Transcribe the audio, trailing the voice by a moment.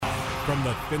From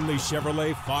the Findlay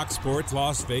Chevrolet Fox Sports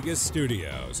Las Vegas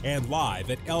studios and live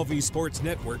at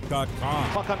lvsportsnetwork.com.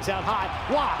 Puck comes out high.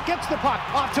 Waugh gets the puck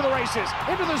off to the races.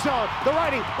 Into the zone. The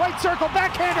righty. Right circle.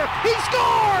 Backhander. He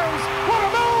scores! What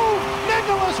a move!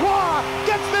 Nicholas Waugh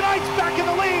gets the Knights back in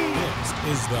the lead.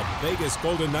 This is the Vegas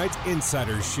Golden Knights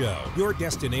Insider Show. Your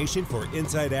destination for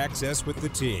inside access with the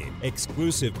team,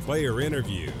 exclusive player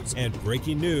interviews, and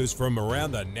breaking news from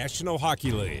around the National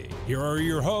Hockey League. Here are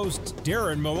your hosts,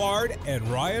 Darren Millard and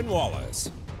Ryan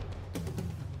Wallace.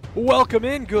 Welcome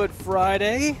in. Good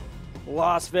Friday.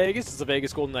 Las Vegas. It's the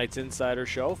Vegas Golden Knights Insider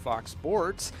Show, Fox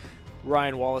Sports.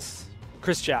 Ryan Wallace,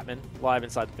 Chris Chapman, live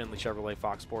inside the Findlay Chevrolet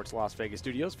Fox Sports Las Vegas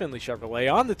studios. Findlay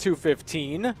Chevrolet on the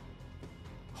 215.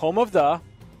 Home of the...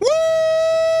 Woo!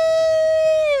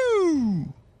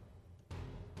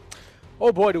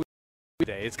 Oh boy, do we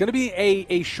today. It's going to be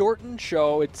a shortened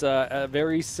show. It's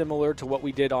very similar to what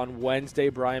we did on Wednesday.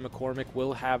 Brian McCormick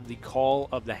will have the call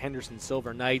of the Henderson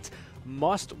Silver Knights.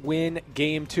 Must win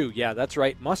Game 2. Yeah, that's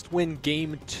right. Must win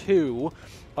Game 2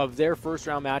 of their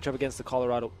first-round matchup against the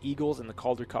Colorado Eagles in the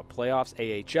Calder Cup playoffs,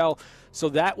 AHL. So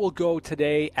that will go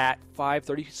today at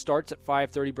 5:30. Starts at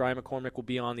 5:30. Brian McCormick will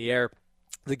be on the air.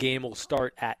 The game will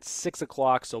start at 6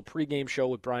 o'clock, so pregame show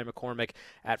with Brian McCormick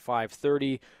at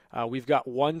 5:30. We've got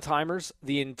one-timers.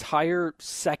 The entire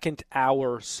second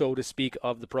hour, so to speak,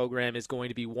 of the program is going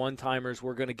to be one-timers.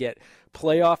 We're going to get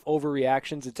playoff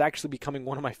overreactions. It's actually becoming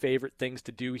one of my favorite things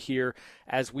to do here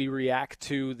as we react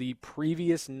to the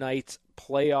previous night's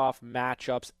playoff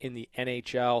matchups in the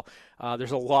NHL.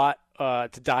 There's a lot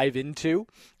to dive into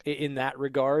in that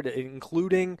regard,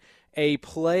 including a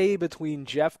play between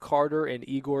Jeff Carter and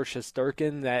Igor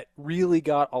Shesterkin that really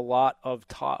got a lot of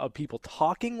people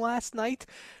talking last night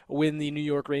when the New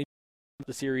York Rangers won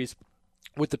the series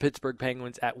with the Pittsburgh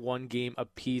Penguins at 1 game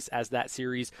apiece, as that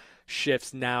series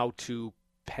shifts now to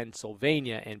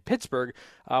Pennsylvania and Pittsburgh.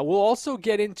 We'll also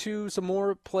get into some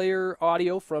more player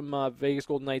audio from Vegas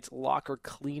Golden Knights locker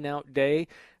cleanout day.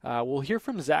 We'll hear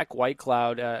from Zach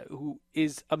Whitecloud, who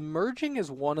is emerging as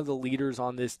one of the leaders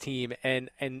on this team, and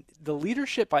the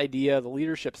leadership idea, the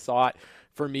leadership thought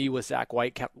for me with Zach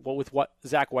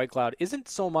Whitecloud isn't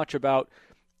so much about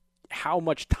how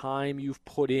much time you've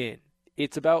put in.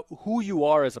 It's about who you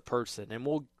are as a person, and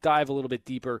we'll dive a little bit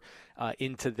deeper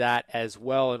into that as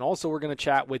well. And also we're going to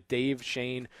chat with Dave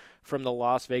Shane from the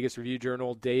Las Vegas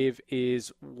Review-Journal. Dave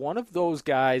is one of those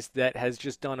guys that has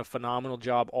just done a phenomenal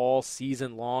job all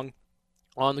season long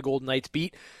on the Golden Knights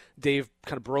beat. Dave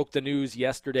kind of broke the news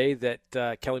yesterday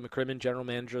that Kelly McCrimmon, general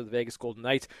manager of the Vegas Golden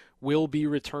Knights, will be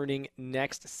returning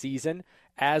next season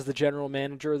as the general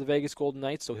manager of the Vegas Golden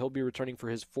Knights. So he'll be returning for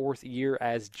his 4th year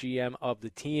as GM of the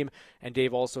team. And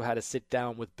Dave also had a sit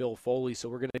down with Bill Foley. So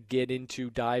we're going to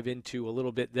dive into a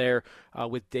little bit there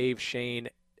with Dave Shane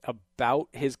about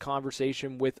his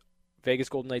conversation with Vegas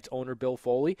Golden Knights owner Bill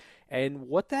Foley and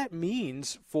what that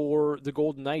means for the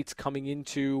Golden Knights coming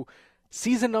into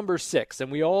season number 6.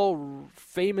 And we all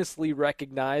famously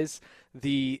recognize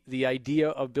the idea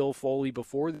of Bill Foley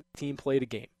before the team played a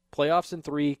game. Playoffs in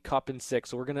 3, Cup in 6.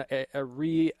 So we're going to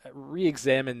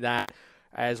re-examine that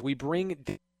as we bring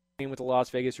Dave with the Las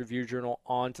Vegas Review-Journal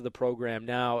onto the program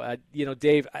now.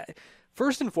 Dave,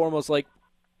 first and foremost,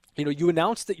 you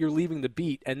announced that you're leaving the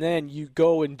beat, and then you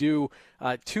go and do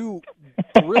 2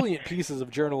 brilliant pieces of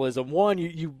journalism. One,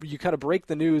 you kind of break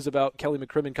the news about Kelly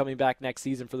McCrimmon coming back next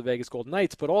season for the Vegas Golden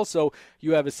Knights, but also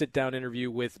you have a sit-down interview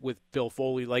with Bill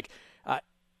Foley.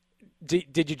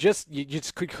 Did you just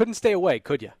couldn't stay away,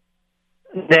 could you?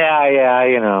 Yeah,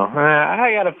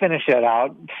 I got to finish it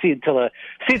out. See it till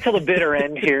the bitter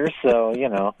end here. So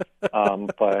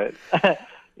but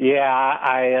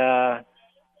yeah,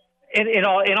 in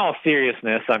all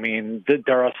seriousness, I mean,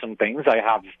 there are some things I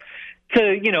have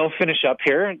to finish up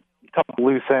here. A couple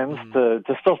loose ends to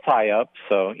still tie up.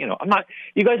 So I'm not.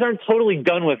 You guys aren't totally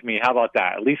done with me. How about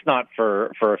that? At least not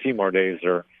for a few more days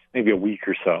or maybe a week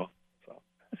or so.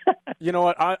 You know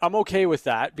what? I'm okay with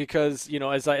that because,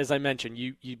 as I mentioned,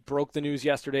 you broke the news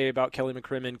yesterday about Kelly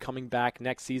McCrimmon coming back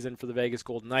next season for the Vegas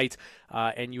Golden Knights,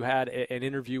 and you had an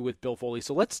interview with Bill Foley.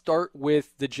 So let's start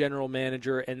with the general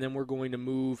manager, and then we're going to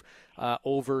move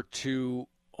over to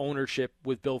ownership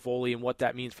with Bill Foley and what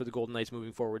that means for the Golden Knights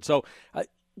moving forward. So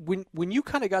when you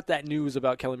kind of got that news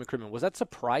about Kelly McCrimmon, was that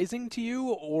surprising to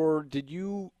you, or did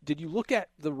you look at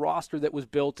the roster that was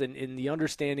built and in the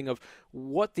understanding of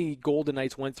what the Golden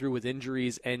Knights went through with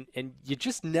injuries, and you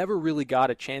just never really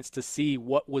got a chance to see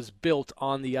what was built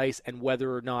on the ice and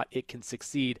whether or not it can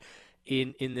succeed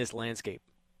in this landscape?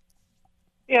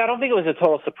 Yeah, I don't think it was a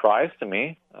total surprise to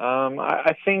me.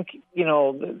 I think,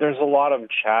 there's a lot of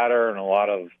chatter and a lot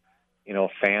of,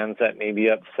 fans that may be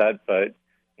upset, but,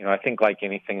 I think like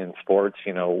anything in sports,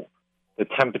 the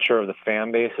temperature of the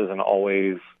fan base isn't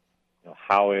always,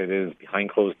 how it is behind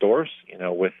closed doors,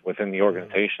 within the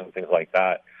organization, things like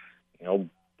that. Bill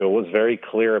was very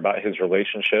clear about his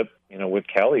relationship, with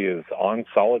Kelly is on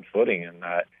solid footing, and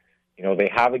that,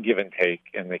 they have a give and take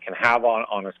and they can have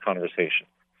honest conversation.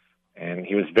 And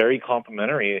he was very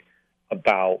complimentary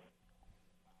about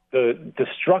the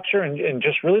structure and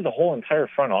just really the whole entire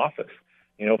front office,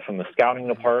 from the scouting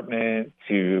department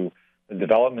to the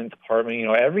development department,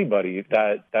 everybody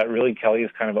that really Kelly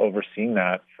has kind of overseen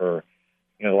that for,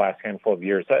 the last handful of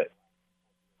years.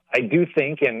 I do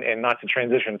think, and not to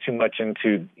transition too much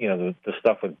into, the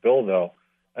stuff with Bill, though,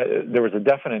 there was a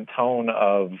definite tone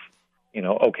of,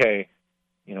 okay,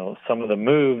 some of the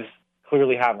moves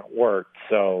clearly haven't worked.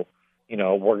 So, we're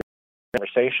going to have a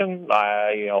conversation.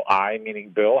 I, meaning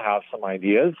Bill, have some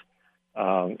ideas,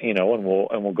 and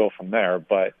we'll go from there.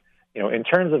 But, in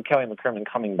terms of Kelly McCrimmon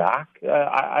coming back,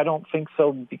 I don't think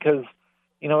so because,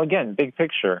 again, big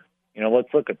picture,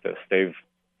 let's look at this. They've,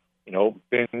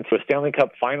 been to a Stanley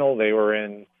Cup final. They were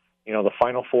in, the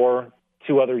Final Four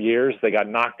 2 other years. They got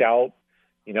knocked out,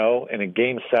 in a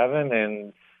Game 7.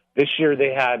 And this year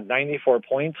they had 94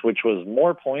 points, which was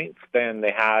more points than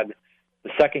they had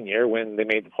the second year when they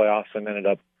made the playoffs and ended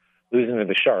up losing to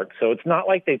the Sharks. So it's not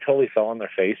like they totally fell on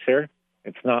their face here.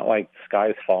 It's not like the sky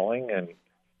is falling. And,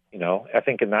 I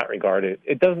think in that regard,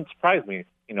 it doesn't surprise me,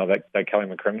 that Kelly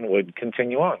McCrimmon would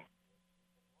continue on.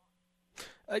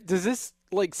 Does this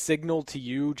signal to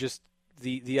you just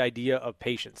the idea of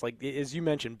patience? Like, as you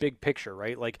mentioned, big picture,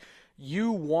 right? Like,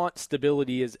 you want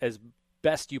stability as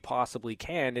best you possibly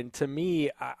can. And to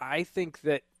me, I think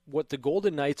that what the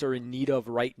Golden Knights are in need of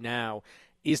right now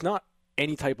is not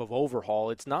any type of overhaul.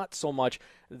 It's not so much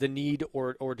the need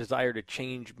or desire to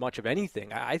change much of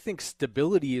anything. I think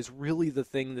stability is really the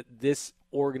thing that this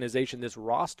organization, this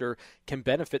roster, can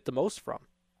benefit the most from.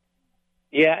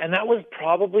 Yeah, and that was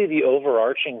probably the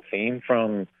overarching theme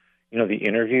from, the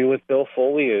interview with Bill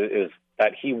Foley is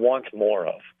that he wants more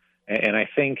of. And I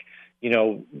think,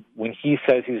 when he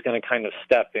says he's going to kind of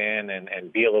step in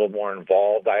and be a little more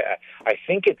involved, I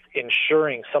think it's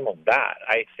ensuring some of that.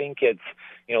 I think it's,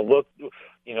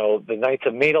 the Knights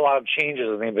have made a lot of changes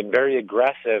and they've been very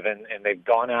aggressive and they've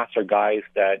gone after guys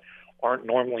that aren't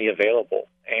normally available.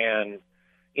 And,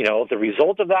 the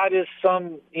result of that is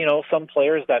some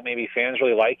players that maybe fans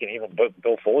really like and even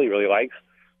Bill Foley really likes,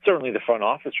 certainly the front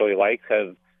office really likes,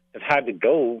 have had to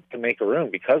go to make a room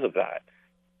because of that.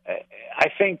 I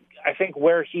think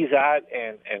where he's at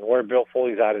and where Bill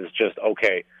Foley's at is just,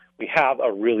 okay, we have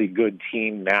a really good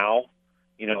team now.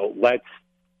 Let's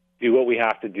do what we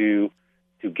have to do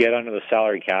to get under the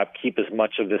salary cap, keep as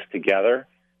much of this together,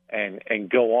 and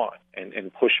go on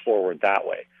and push forward that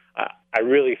way. I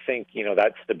really think,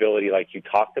 that stability like you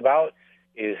talked about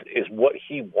is what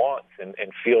he wants and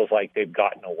feels like they've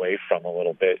gotten away from a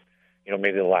little bit,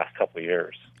 maybe the last couple of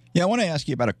years. Yeah, I want to ask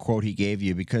you about a quote he gave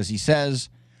you because he says,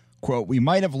 quote, "We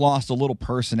might have lost a little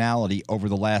personality over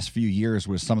the last few years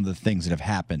with some of the things that have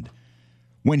happened."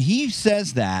 When he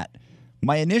says that,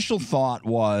 my initial thought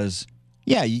was,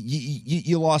 yeah,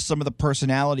 you lost some of the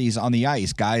personalities on the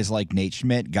ice, guys like Nate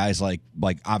Schmidt, guys like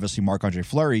obviously Marc-Andre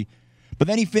Fleury. But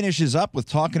then he finishes up with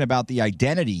talking about the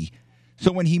identity.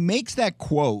 So when he makes that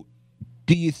quote,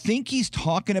 do you think he's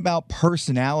talking about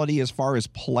personality as far as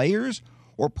players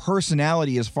or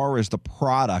personality as far as the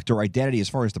product or identity as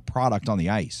far as the product on the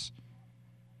ice?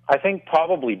 I think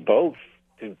probably both,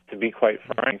 to be quite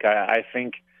frank. I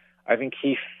think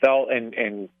he felt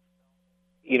and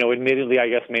admittedly, I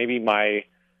guess maybe my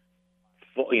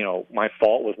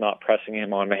fault was not pressing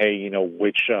him on, hey,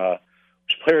 which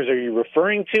players are you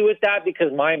referring to with that?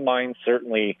 Because my mind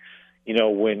certainly,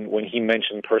 when he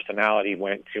mentioned personality,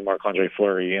 went to Marc-Andre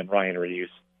Fleury and Ryan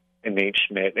Reeves and Nate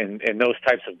Schmidt and those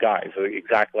types of guys,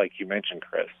 exactly like you mentioned,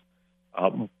 Chris.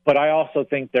 But I also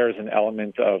think there's an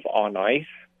element of on ice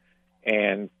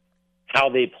and how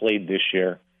they played this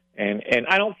year. And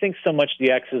I don't think so much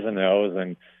the X's and O's.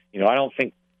 And, I don't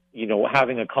think,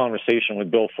 having a conversation with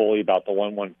Bill Foley about the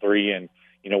 1-1-3 and,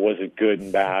 was it good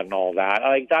and bad and all that.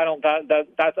 I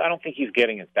don't think he's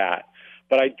getting at that.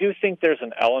 But I do think there's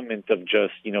an element of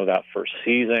just, that first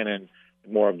season and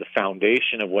more of the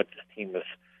foundation of what this team was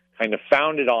kind of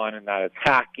founded on, and that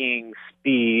attacking,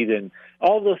 speed, and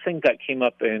all those things that came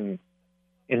up in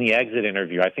the exit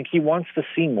interview. I think he wants to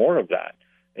see more of that.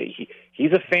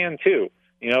 He's a fan too.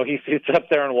 He sits up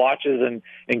there and watches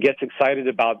and gets excited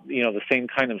about, the same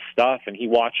kind of stuff. And he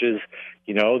watches,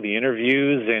 the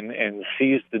interviews and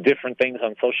sees the different things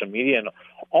on social media and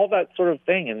all that sort of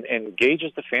thing and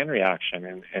gauges the fan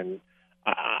reaction. And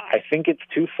I think it's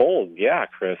twofold. Yeah,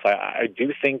 Chris, I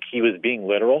do think he was being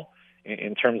literal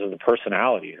in terms of the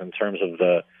personalities, in terms of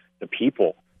the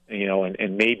people,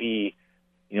 and maybe,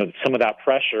 some of that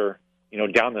pressure,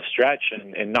 down the stretch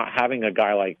and not having a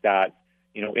guy like that,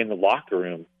 in the locker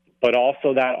room, but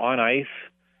also that on ice,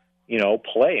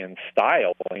 play and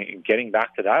style, and getting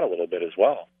back to that a little bit as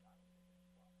well.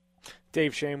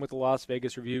 Dave Schoen with the Las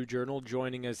Vegas Review-Journal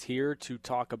joining us here to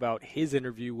talk about his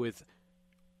interview with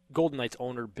Golden Knights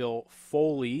owner Bill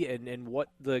Foley and what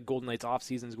the Golden Knights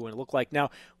offseason is going to look like. Now,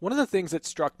 one of the things that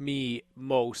struck me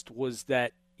most was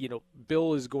that,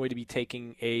 Bill is going to be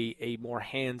taking a more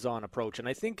hands-on approach. And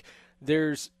I think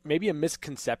there's maybe a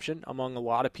misconception among a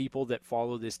lot of people that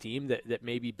follow this team that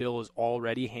maybe Bill is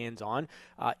already hands-on.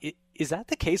 Is that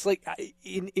the case? Like,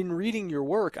 in reading your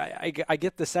work, I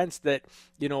get the sense that,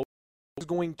 is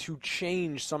going to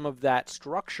change some of that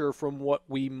structure from what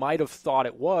we might have thought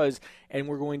it was, and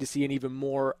we're going to see an even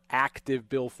more active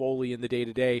Bill Foley in the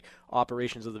day-to-day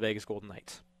operations of the Vegas Golden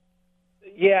Knights.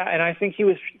 Yeah, and I think he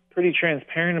was pretty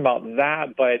transparent about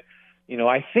that, but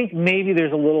I think maybe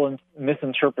there's a little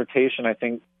misinterpretation. I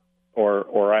think,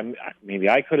 or maybe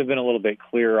I could have been a little bit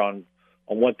clearer on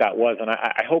what that was, and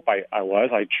I hope I was.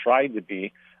 I tried to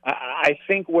be. I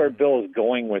think where Bill is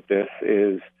going with this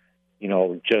is,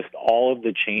 just all of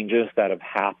the changes that have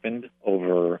happened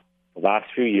over the last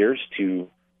few years to,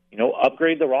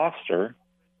 upgrade the roster,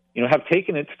 have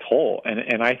taken its toll.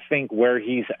 And I think where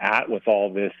he's at with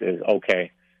all this is,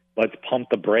 okay, let's pump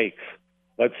the brakes.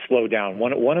 Let's slow down.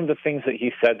 One of the things that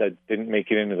he said that didn't make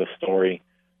it into the story,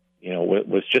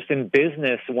 was just in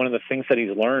business. One of the things that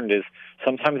he's learned is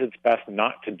sometimes it's best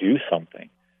not to do something,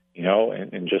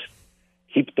 and just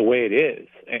keep it the way it is.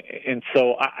 And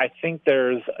so I think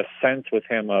there's a sense with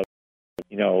him of,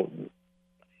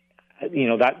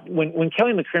 that when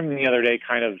Kelly McCrimmon the other day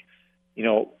kind of,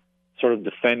 sort of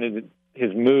defended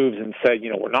his moves and said,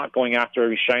 we're not going after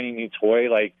every shiny new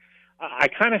toy. Like, I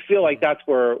kind of feel like that's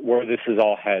where this is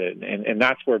all headed. And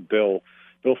that's where Bill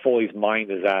Foley's mind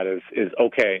is at is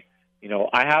okay,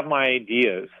 I have my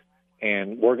ideas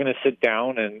and we're going to sit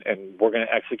down and we're going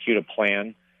to execute a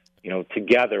plan,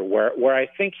 together where I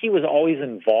think he was always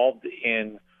involved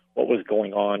in what was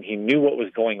going on. He knew what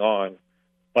was going on,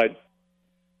 but,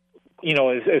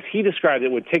 as he described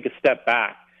it, would take a step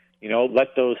back,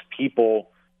 let those people,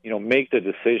 make the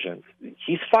decisions.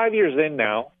 He's 5 years in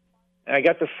now, and I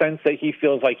got the sense that he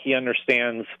feels like he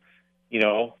understands,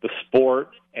 the sport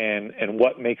and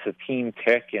what makes a team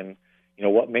tick and,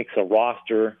 what makes a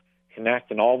roster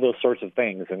connect and all those sorts of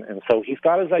things. And so he's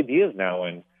got his ideas now.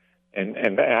 And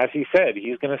as he said,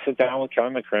 he's going to sit down with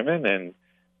Kelly McCrimmon and,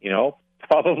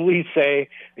 probably say,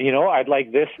 I'd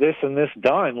like this, and this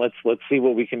done. Let's see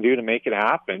what we can do to make it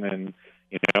happen, and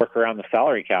work around the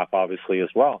salary cap, obviously, as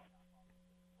well.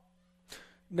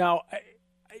 Now,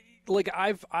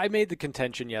 I made the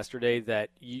contention yesterday that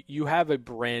you have a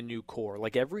brand new core.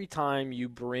 Like, every time you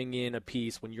bring in a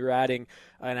piece, when you're adding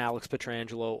an Alex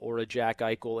Pietrangelo or a Jack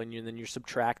Eichel, and then you're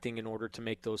subtracting in order to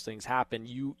make those things happen,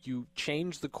 you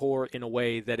change the core in a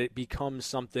way that it becomes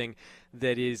something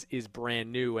that is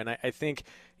brand new. And I think,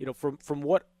 from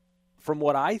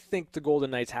what I think the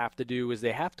Golden Knights have to do is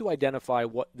they have to identify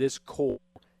what this core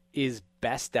is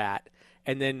best at,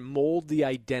 and then mold the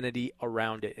identity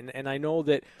around it. And I know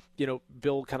that,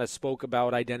 Bill kind of spoke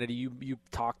about identity. You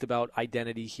talked about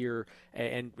identity here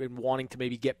and wanting to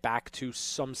maybe get back to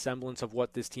some semblance of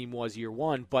what this team was year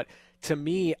one. But to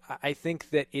me, I think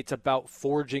that it's about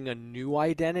forging a new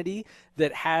identity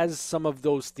that has some of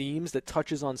those themes, that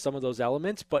touches on some of those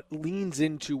elements, but leans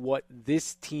into what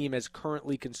this team as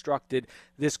currently constructed,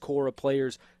 this core of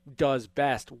players, does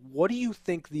best. What do you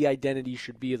think the identity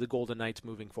should be of the Golden Knights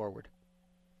moving forward?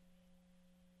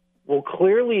 Well,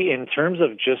 clearly, in terms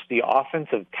of just the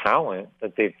offensive talent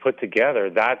that they've put together,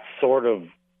 that's sort of,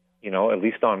 at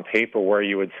least on paper, where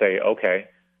you would say, okay,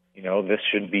 this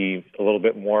should be a little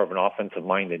bit more of an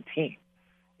offensive-minded team.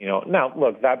 Now,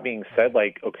 look, that being said,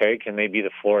 okay, can they be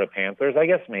the Florida Panthers? I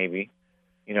guess maybe.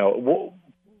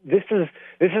 This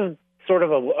is sort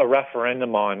of a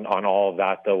referendum on all of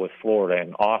that, though, with Florida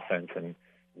and offense and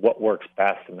what works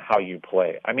best and how you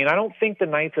play. I mean, I don't think the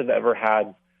Knights have ever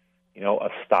had a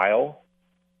style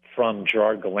from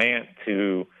Gerard Gallant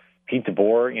to Pete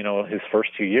DeBoer, his first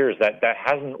 2 years that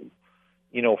hasn't,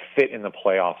 fit in the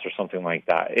playoffs or something like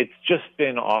that. It's just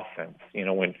been offense,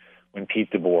 when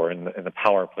Pete DeBoer and the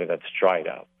power play that's dried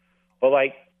up. But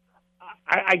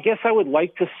I guess I would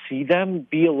like to see them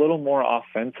be a little more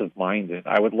offensive minded.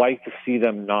 I would like to see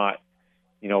them not,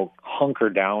 hunker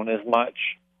down as much.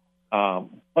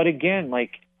 But again,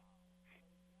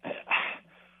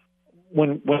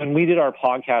 when we did our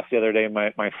podcast the other day,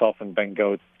 myself and Ben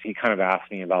Goetz, he kind of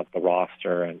asked me about the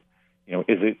roster, and is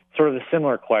it sort of a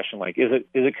similar question, like is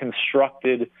it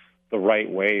constructed the right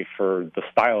way for the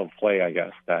style of play, I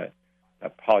guess, that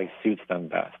probably suits them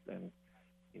best. And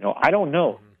I don't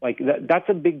know. Like that's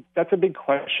a big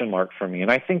question mark for me,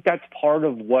 and I think that's part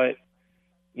of what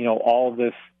all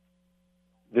this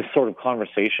sort of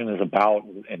conversation is about,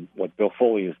 and what Bill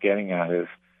Foley is getting at is,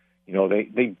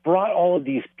 they brought all of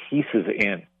these pieces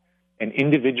in, and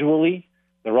individually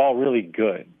they're all really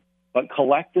good, but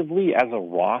collectively as a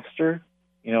roster,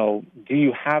 do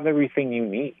you have everything you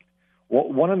need?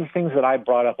 One of the things that I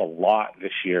brought up a lot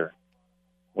this year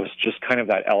was just kind of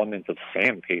that element of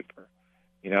sandpaper,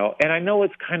 and I know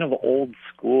it's kind of old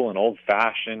school and old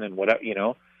fashioned and whatever,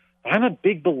 but I'm a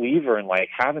big believer in like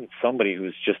having somebody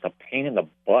who's just a pain in the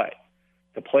butt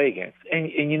to play against. And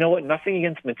you know what? Nothing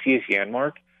against Matthias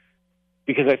Janmark,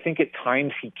 because I think at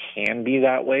times he can be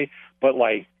that way, but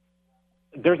like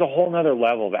there's a whole nother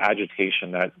level of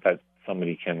agitation that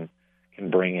somebody can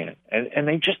bring in. And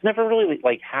they just never really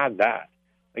like had that.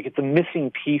 Like it's a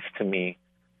missing piece to me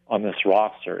on this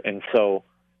roster. And so,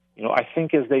 I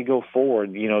think as they go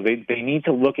forward, they need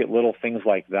to look at little things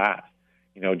like that,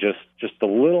 just the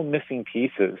little missing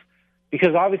pieces,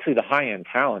 because obviously the high-end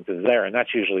talent is there, and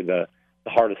that's usually the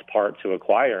hardest part to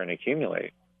acquire and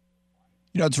accumulate.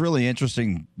 It's really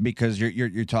interesting because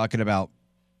you're talking about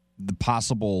the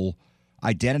possible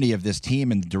identity of this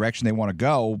team and the direction they want to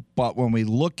go, but when we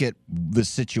look at the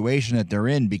situation that they're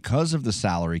in because of the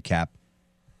salary cap,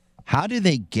 how do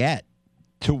they get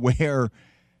to where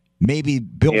maybe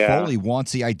Bill Foley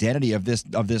wants the identity of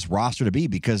this roster to be?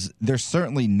 Because there's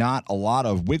certainly not a lot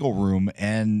of wiggle room,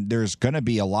 and there's going to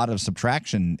be a lot of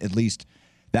subtraction. At least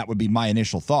that would be my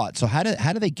initial thought. So how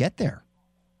do they get there?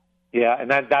 Yeah,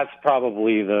 and that's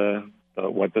probably the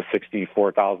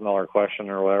 $64,000 question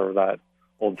or whatever that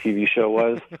old TV show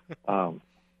was.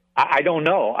 I don't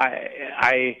know.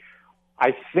 I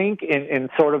think in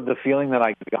sort of the feeling that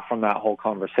I got from that whole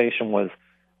conversation was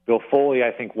Bill Foley,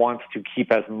 I think, wants to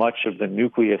keep as much of the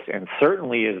nucleus and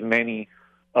certainly as many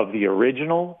of the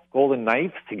original Golden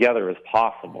Knights together as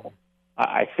possible.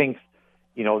 I think,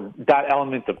 that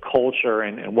element of culture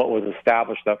and what was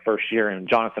established that first year, and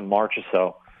Jonathan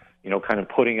Marchessault, kind of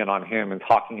putting it on him and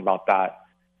talking about that,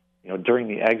 during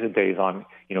the exit days on,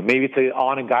 maybe it's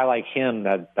on a guy like him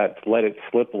that's let it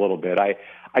slip a little bit.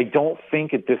 I don't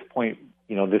think at this point,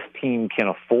 this team can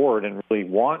afford and really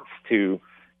wants to,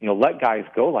 let guys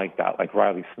go like that, like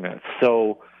Riley Smith.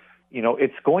 So,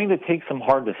 it's going to take some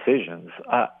hard decisions.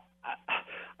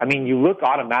 I mean, you look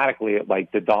automatically at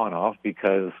like Dadonov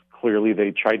because clearly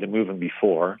they tried to move him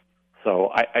before.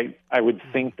 So I would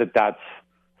think that that's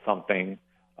something.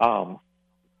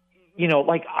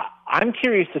 Like I'm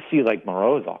curious to see like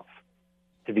Morozov,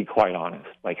 to be quite honest.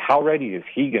 Like how ready is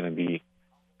he going to be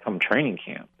come training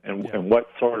camp, and what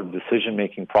sort of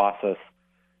decision-making process,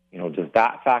 does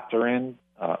that factor in?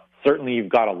 Certainly you've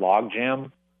got a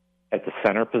logjam at the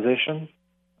center position,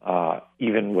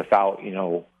 even without,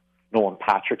 Nolan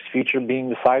Patrick's future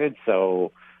being decided.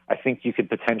 So I think you could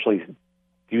potentially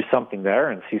do something there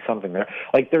and see something there.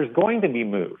 Like there's going to be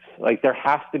moves. Like there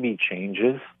has to be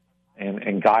changes,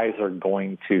 and guys are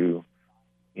going to,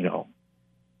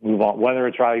 move on, whether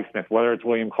it's Riley Smith, whether it's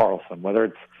William Karlsson, whether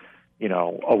it's,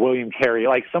 a William Carey,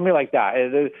 like somebody like that.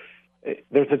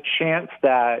 There's a chance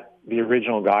that the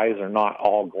original guys are not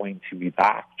all going to be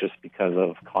back just because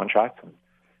of contracts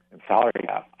and salary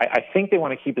cap. I think they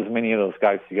want to keep as many of those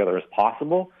guys together as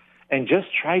possible and just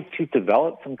try to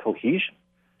develop some cohesion.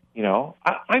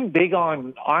 I'm big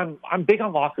on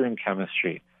locker room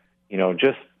chemistry.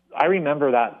 I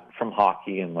remember that from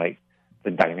hockey and like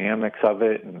the dynamics of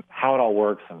it and how it all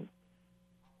works, and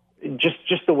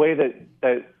just the way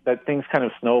that things kind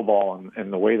of snowball,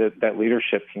 and the way that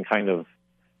leadership can kind of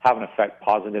have an effect,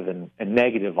 positive and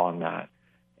negative on that.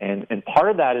 And part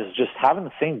of that is just having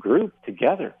the same group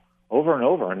together over and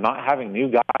over, and not having new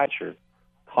guys you're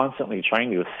constantly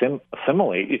trying to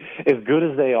assimilate. As good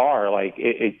as they are, like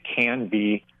it can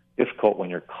be difficult when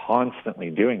you're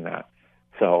constantly doing that.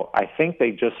 So I think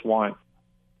they just want,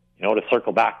 to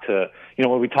circle back to,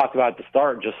 what we talked about at the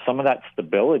start, just some of that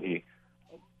stability.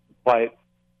 But,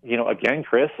 again,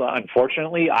 Chris,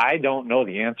 unfortunately, I don't know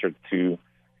the answer to,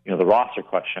 the roster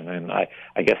question. And I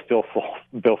guess Bill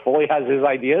Foley has his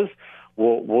ideas.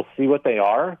 We'll see what they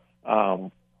are.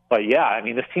 But, yeah, I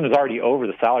mean, this team is already over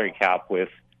the salary cap with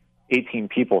 18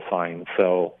 people signed.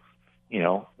 So,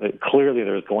 clearly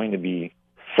there's going to be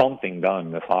something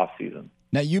done this offseason.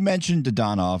 Now, you mentioned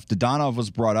Dadonov. Dadonov was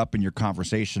brought up in your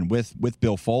conversation with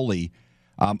Bill Foley.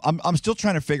 I'm still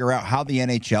trying to figure out how the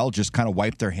NHL just kind of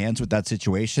wiped their hands with that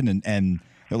situation, and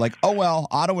they're like, oh, well,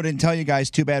 Ottawa didn't tell you guys,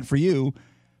 too bad for you.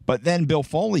 But then Bill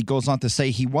Foley goes on to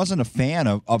say he wasn't a fan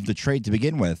of the trade to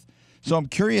begin with. So I'm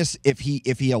curious if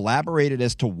he elaborated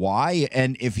as to why,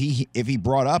 and if he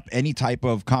brought up any type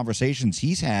of conversations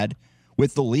he's had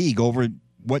with the league over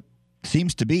what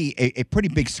seems to be a pretty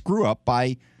big screw up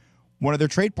by one of their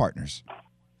trade partners.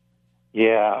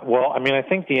 Yeah, well, I mean, I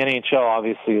think the NHL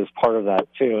obviously is part of that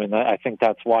too, and I think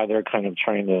that's why they're kind of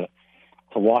trying to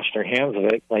wash their hands of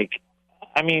it. Like,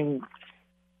 I mean,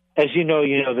 as you know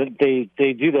that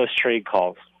they do those trade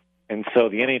calls, and so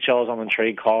the NHL is on the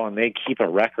trade call, and they keep a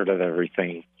record of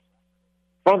everything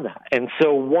from that. And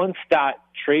so once that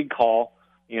trade call,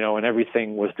 and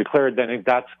everything was declared, then it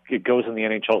goes in the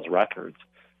NHL's records.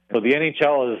 So the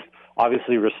NHL is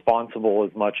obviously responsible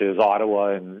as much as Ottawa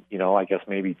and, I guess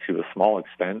maybe to a small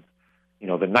extent,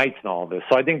 the Knights and all of this.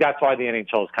 So I think that's why the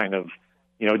NHL is kind of,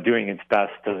 doing its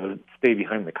best to stay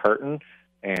behind the curtain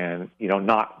and,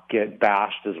 not get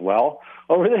bashed as well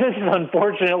over this.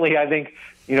 Unfortunately, I think,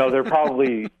 they're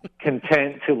probably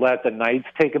content to let the Knights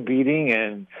take a beating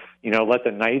and, let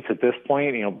the Knights at this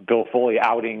point, Bill Foley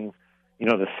outing,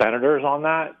 the Senators on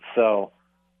that. So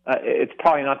it's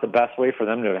probably not the best way for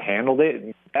them to have handled it.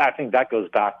 And I think that goes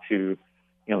back to,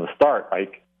 the start.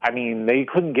 Like, I mean, they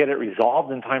couldn't get it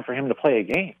resolved in time for him to play a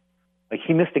game. Like,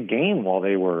 he missed a game while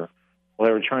they were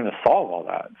trying to solve all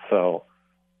that. So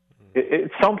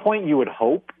at some point you would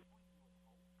hope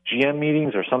GM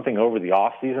meetings or something over the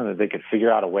off season that they could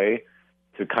figure out a way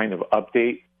to kind of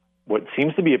update what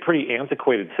seems to be a pretty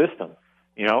antiquated system.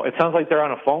 It sounds like they're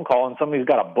on a phone call and somebody's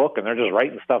got a book and they're just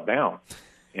writing stuff down.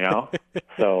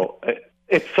 So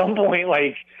at some point,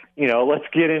 like, let's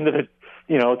get into the,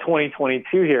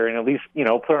 2022 here and at least, put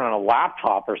it on a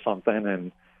laptop or something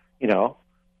and,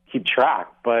 keep track.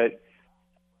 But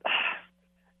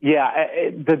yeah,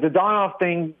 the Dadonov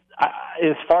thing,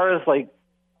 as far as like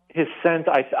his sense,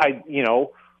 I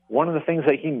one of the things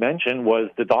that he mentioned was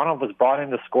Dadonov was brought in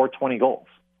to score 20 goals.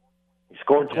 He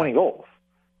scored 20 goals.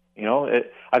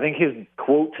 I think his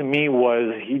quote to me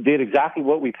was, he did exactly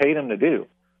what we paid him to do.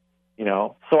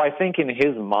 So I think in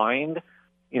his mind,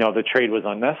 the trade was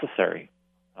unnecessary.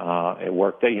 It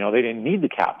worked out, they didn't need the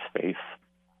cap space.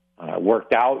 It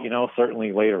worked out,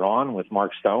 certainly later on with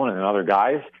Mark Stone and other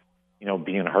guys,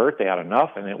 being hurt, they had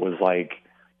enough. And it was like,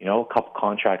 a couple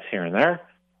contracts here and there,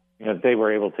 they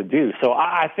were able to do. So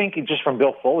I think just from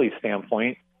Bill Foley's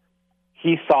standpoint,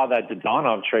 he saw that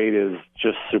Dadonov trade is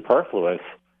just superfluous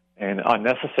and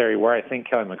unnecessary, where I think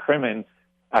Kelly McCrimmon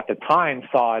at the time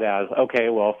saw it as, okay,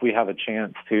 well, if we have a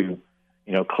chance to,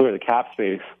 clear the cap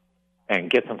space and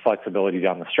get some flexibility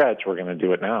down the stretch, we're going to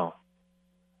do it now.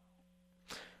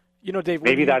 Dave,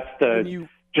 maybe that's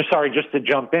just to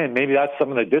jump in, maybe that's some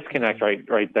of the disconnect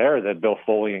right there that Bill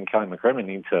Foley and Kelly McCrimmon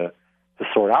need to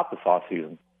sort out this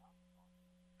offseason.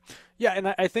 Yeah,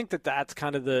 and I think that's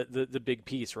kind of the big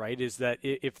piece, right? Is that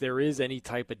if there is any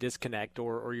type of disconnect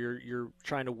or you're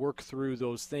trying to work through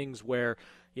those things where,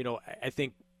 I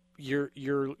think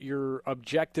you're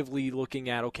objectively looking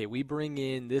at, okay, we bring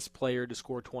in this player to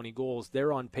score 20 goals.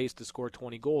 They're on pace to score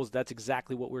 20 goals. That's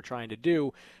exactly what we're trying to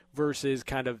do, versus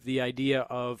kind of the idea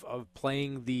of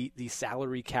playing the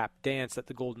salary cap dance that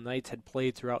the Golden Knights had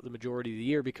played throughout the majority of the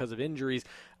year because of injuries.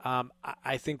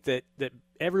 I think that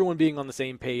everyone being on the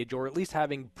same page, or at least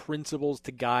having principles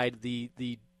to guide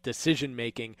the decision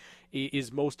making,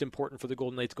 is most important for the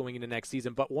Golden Knights going into next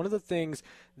season. But one of the things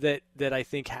that I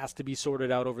think has to be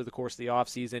sorted out over the course of the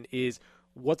offseason is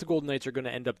what the Golden Knights are going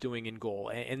to end up doing in goal.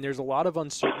 And there's a lot of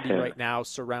uncertainty right now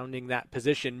surrounding that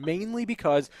position, mainly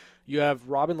because you have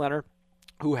Robin Lehner,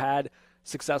 who had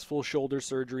successful shoulder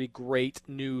surgery. Great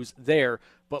news there.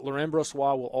 But Laurent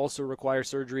Brossoit will also require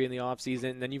surgery in the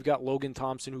offseason. And then you've got Logan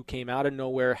Thompson, who came out of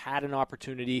nowhere, had an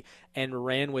opportunity, and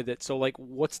ran with it. So,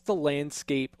 what's the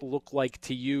landscape look like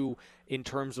to you in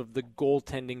terms of the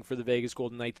goaltending for the Vegas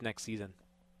Golden Knights next season?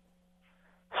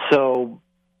 So,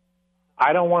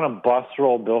 I don't want to bust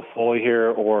roll Bill Foley here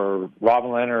or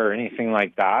Robin Lehner or anything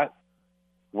like that.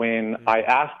 When I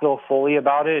asked Bill Foley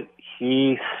about it,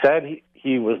 he said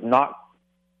he was not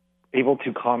able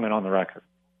to comment on the record.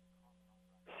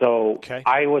 So okay.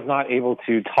 I was not able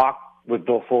to talk with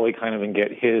Bill Foley kind of and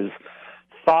get his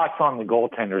thoughts on the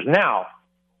goaltenders. Now,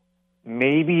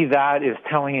 maybe that is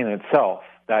telling in itself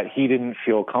that he didn't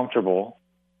feel comfortable,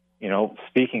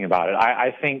 speaking about it.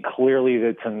 I think clearly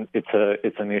that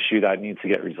it's an issue that needs to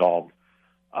get resolved.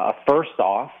 First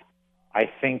off, I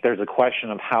think there's a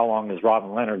question of how long is Robin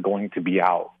Lehner going to be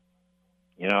out?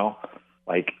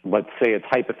 Let's say it's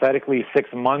hypothetically 6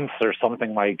 months or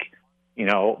something like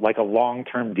like a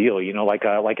long-term deal, like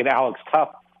an Alex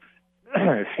Tuck,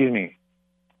 excuse me,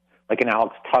 like an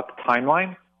Alex Tuck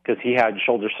timeline, because he had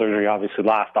shoulder surgery obviously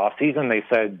last offseason. They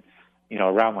said,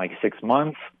 around like 6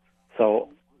 months. So,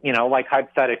 like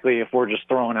hypothetically, if we're just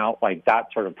throwing out like that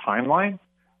sort of timeline,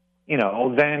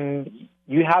 then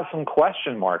you have some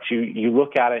question marks. You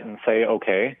look at it and say,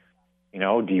 okay, do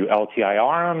you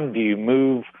LTIR him? Do you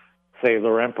move, say,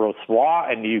 Laurent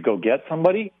Brossoit, and do you go get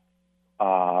somebody?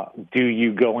 Do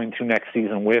you go into next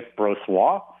season with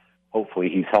Brossoit? Hopefully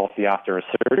he's healthy after a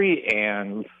surgery,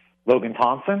 and Logan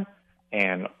Thompson,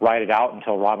 and ride it out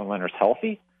until Robin Leonard's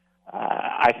healthy.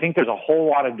 I think there's a whole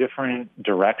lot of different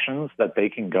directions that they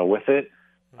can go with it.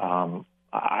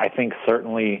 I think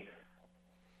certainly,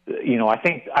 I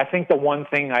think the one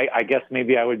thing I guess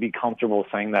maybe I would be comfortable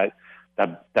saying that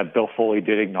Bill Foley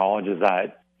did acknowledge is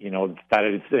that, that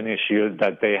it's an issue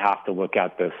that they have to look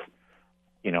at this,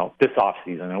 this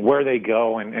offseason and where they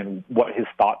go and what his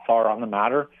thoughts are on the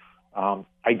matter.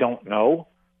 I don't know.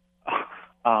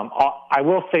 I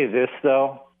will say this,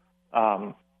 though.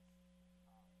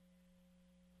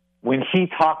 When he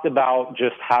talked about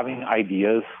just having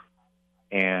ideas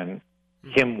and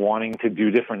him wanting to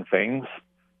do different things,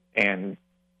 and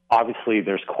obviously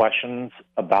there's questions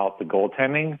about the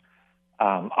goaltending,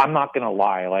 I'm not going to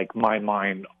lie. Like, my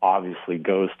mind obviously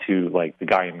goes to, like, the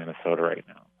guy in Minnesota right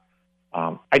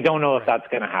now. I don't know if that's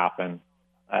going to happen.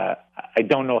 I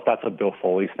don't know if that's what Bill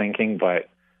Foley's thinking, but,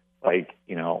 like,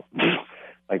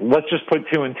 like, let's just put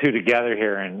 2 and 2 together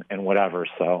here and whatever.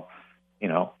 So,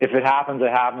 if it happens,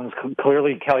 it happens.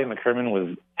 Clearly, Kelly McCrimmon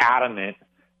was adamant,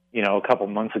 a couple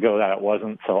months ago that it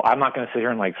wasn't. So I'm not going to sit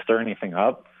here and, like, stir anything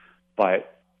up.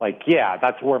 But, like, yeah,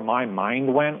 that's where my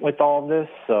mind went with all of this.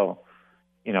 So,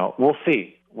 we'll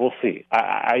see. We'll see.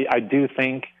 I do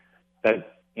think that,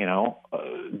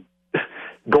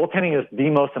 goaltending is the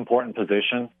most important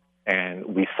position.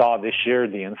 And we saw this year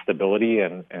the instability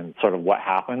and sort of what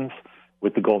happens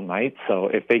with the Golden Knights. So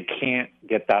if they can't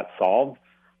get that solved,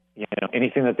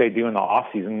 anything that they do in the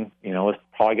offseason, is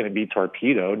probably going to be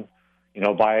torpedoed,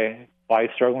 by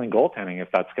struggling goaltending, if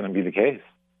that's going to be the case.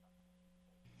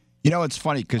 It's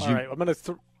funny because All right, I'm going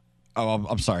to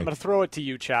I'm sorry. I'm going to throw it to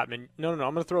you, Chapman. No, I'm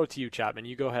going to throw it to you, Chapman.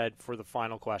 You go ahead for the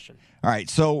final question. All right.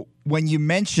 So when you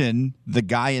mention the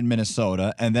guy in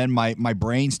Minnesota, and then my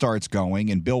brain starts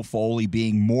going, and Bill Foley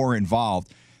being more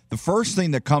involved, the first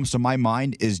thing that comes to my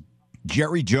mind is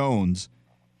Jerry Jones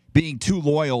being too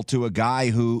loyal to a guy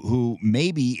who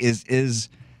maybe is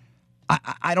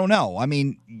I don't know. I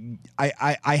mean,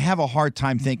 I have a hard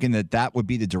time thinking that would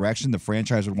be the direction the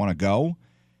franchise would want to go,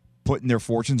 putting their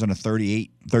fortunes on a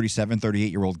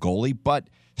 38-year-old goalie. But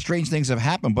strange things have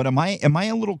happened. But am I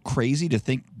a little crazy to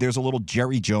think there's a little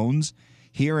Jerry Jones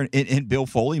here in Bill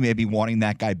Foley maybe wanting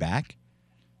that guy back?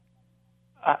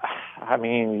 I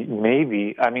mean,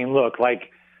 maybe. I mean, look,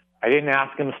 like, I didn't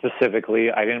ask him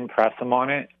specifically. I didn't press him on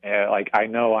it. I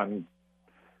know I'm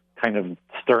kind of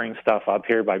stirring stuff up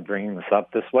here by bringing this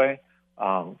up this way.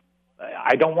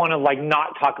 I don't want to, like,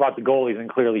 not talk about the goalies, and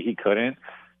clearly he couldn't.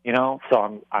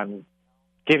 So I'm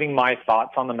giving my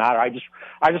thoughts on the matter. I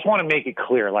just want to make it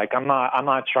clear. Like, I'm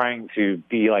not trying to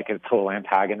be like a total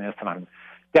antagonist, and I'm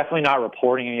definitely not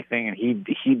reporting anything.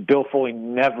 And Bill Foley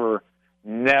never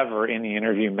in the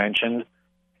interview mentioned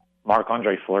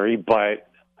Marc-Andre Fleury. But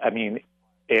I mean,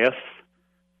 if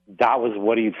that was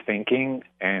what he's thinking,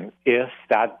 and if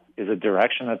that is a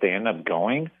direction that they end up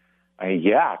going,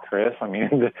 yeah, Chris. I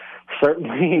mean,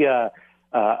 certainly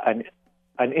an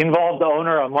involved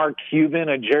owner, a Mark Cuban,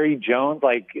 a Jerry Jones,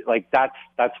 like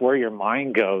that's where your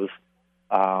mind goes.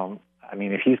 I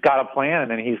mean, if he's got a plan,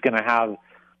 then he's going to have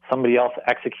somebody else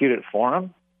execute it for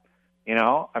him.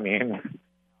 I mean,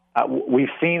 we've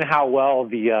seen how well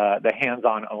the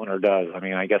hands-on owner does. I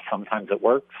mean, I guess sometimes it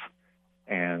works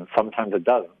and sometimes it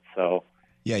doesn't. So,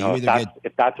 yeah,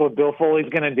 if that's what Bill Foley's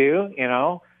going to do,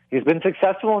 he's been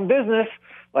successful in business.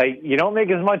 Like, you don't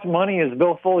make as much money as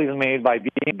Bill Foley's made by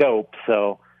being dope.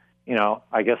 So,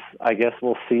 I guess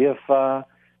we'll see if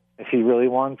he really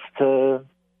wants to,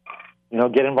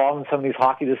 get involved in some of these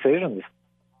hockey decisions.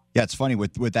 Yeah, it's funny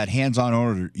with that hands-on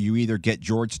owner. You either get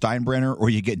George Steinbrenner or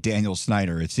you get Daniel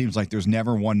Snyder. It seems like there's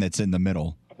never one that's in the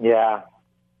middle. Yeah,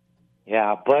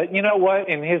 but you know what?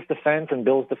 In his defense and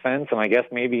Bill's defense, and I guess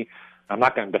maybe I'm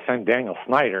not going to defend Daniel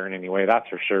Snyder in any way, that's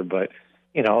for sure. But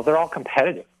they're all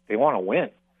competitive. They want to win.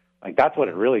 Like, that's what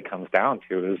it really comes down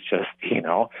to. Is just they're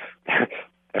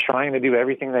trying to do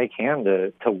everything they can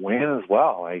to win as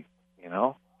well. Like,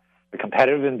 they're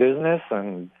competitive in business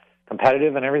and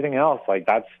competitive and everything else. Like,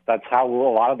 that's how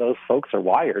a lot of those folks are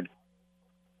wired.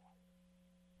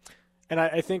 And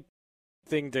I think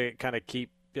thing to kind of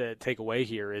take away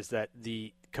here is that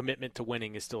the commitment to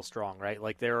winning is still strong, right?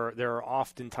 Like there are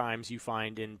often times you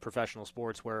find in professional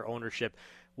sports where ownership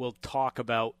will talk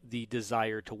about the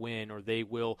desire to win, or they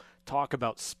will talk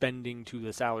about spending to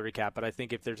the salary cap. But I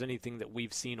think if there's anything that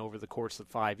we've seen over the course of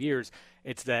 5 years,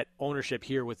 it's that ownership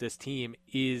here with this team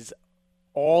is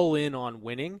all in on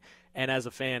winning. And as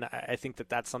a fan, I think that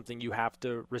that's something you have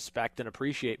to respect and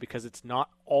appreciate, because it's not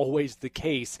always the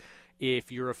case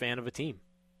if you're a fan of a team.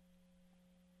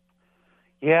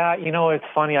 Yeah, it's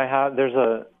funny. There's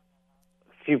a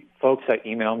few folks that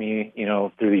email me,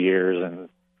 through the years, and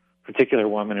particular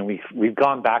woman, and we've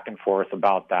gone back and forth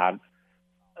about that,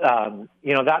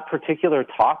 that particular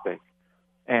topic.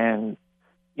 And,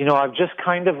 I've just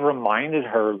kind of reminded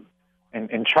her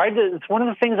and tried to, it's one of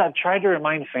the things I've tried to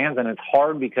remind fans, and it's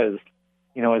hard because,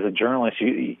 as a journalist,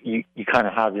 you kind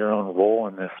of have your own role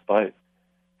in this, but,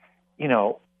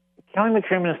 Kelly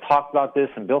McCrimmon has talked about this,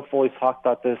 and Bill Foley's talked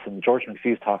about this, and George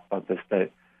McPhee's talked about this,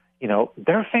 that,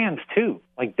 they're fans too.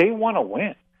 Like, they want to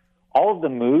win. All of the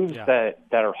moves that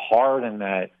are hard and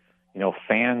that,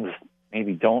 fans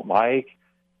maybe don't like,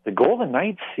 the Golden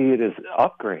Knights see it as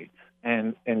upgrades.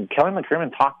 And Kelly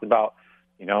McCrimmon talked about,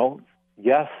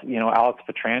 yes, Alex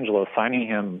Pietrangelo, signing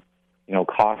him,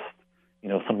 cost,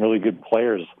 some really good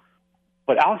players.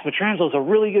 But Alex Pietrangelo is a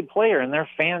really good player, and their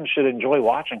fans should enjoy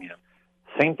watching him.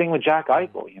 Same thing with Jack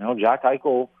Eichel. Jack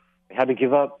Eichel, they had to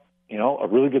give up, a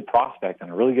really good prospect and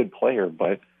a really good player.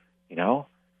 But, the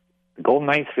Golden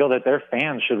Knights feel that their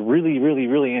fans should really, really,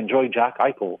 really enjoy Jack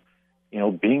Eichel,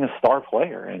 being a star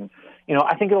player. And,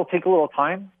 I think it'll take a little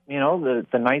time. The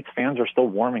Knights fans are still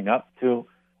warming up to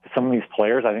some of these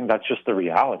players. I think that's just the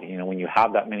reality. When you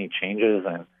have that many changes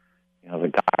and, the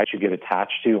guys you get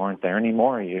attached to aren't there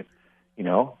anymore, you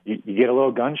get a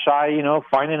little gun shy,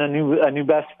 finding a new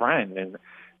best friend.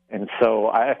 And so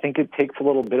I think it takes a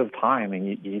little bit of time, and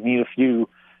you need a few,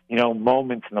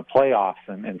 moments in the playoffs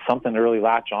and something to really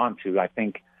latch on to. I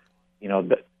think,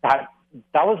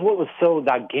 that was what was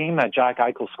that game that Jack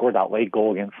Eichel scored that late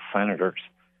goal against the Senators.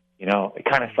 It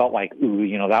kind of felt like,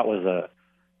 that was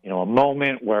a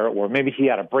moment where maybe he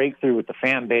had a breakthrough with the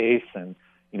fan base, and,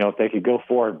 if they could go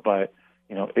forward. But,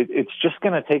 it's just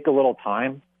going to take a little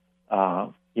time,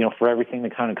 for everything to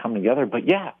kind of come together. But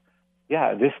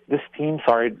this team,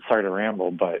 sorry to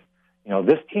ramble, but,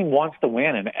 this team wants to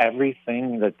win, and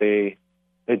everything that they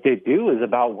do is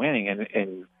about winning.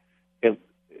 And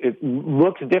it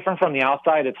looks different from the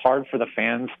outside. It's hard for the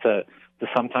fans to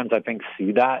sometimes, I think,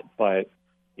 see that. But,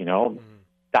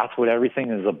 that's what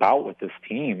everything is about with this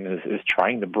team is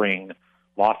trying to bring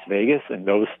Las Vegas and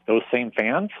those same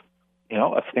fans,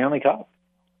 a Stanley Cup.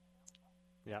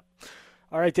 Yeah.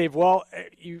 All right, Dave. Well,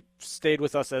 you stayed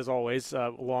with us as always,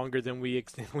 longer than we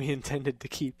intended to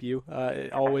keep you.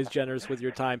 Always generous with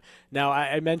your time. Now,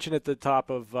 I mentioned at the top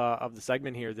of the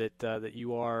segment here that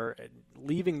you are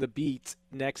leaving the beat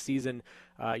next season.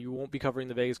 You won't be covering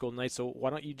the Vegas Golden Knights. So why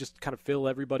don't you just kind of fill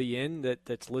everybody in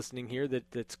that's listening here,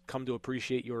 that's come to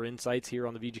appreciate your insights here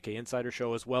on the VGK Insider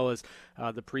Show, as well as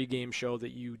the pregame show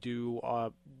that you do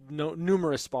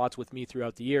numerous spots with me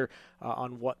throughout the year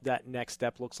on what that next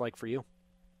step looks like for you.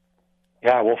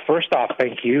 Yeah, well, first off,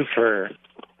 thank you for,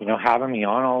 having me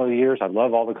on all of the years. I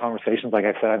love all the conversations. Like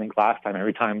I said, I think last time,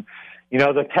 every time,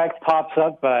 the text pops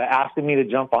up asking me to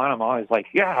jump on, I'm always like,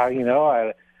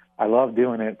 I love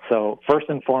doing it. So first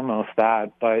and foremost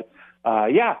that. But,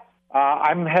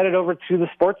 I'm headed over to the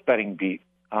sports betting beat.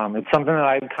 It's something that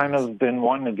I've kind of been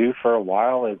wanting to do for a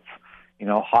while. It's,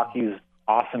 hockey's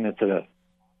awesome. It's a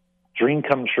dream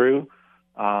come true.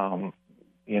 Little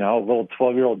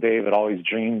 12-year-old Dave had always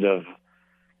dreamed of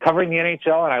covering the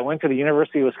NHL, and I went to the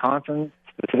University of Wisconsin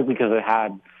specifically because it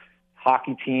had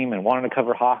hockey team and wanted to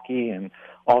cover hockey and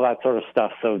all that sort of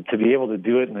stuff. So to be able to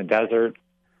do it in the desert,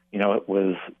 it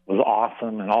was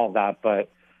awesome and all of that.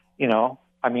 But,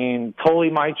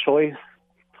 totally my choice.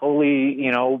 Totally,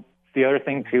 the other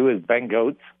thing too is Ben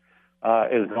Goetz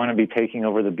is going to be taking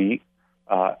over the beat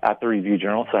at the Review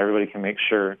Journal, so everybody can make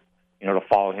sure, to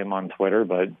follow him on Twitter.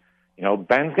 But,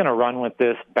 Ben's going to run with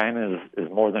this. Ben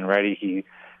is more than ready.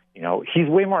 He's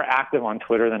way more active on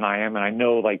Twitter than I am, and I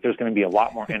know there's going to be a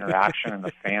lot more interaction, and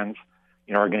the fans,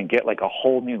 are going to get a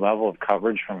whole new level of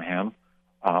coverage from him.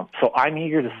 So I'm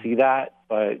eager to see that.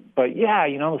 But yeah,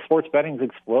 the sports betting's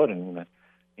exploding.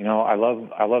 I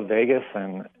love Vegas,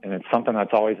 and it's something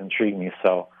that's always intrigued me.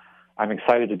 So I'm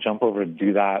excited to jump over to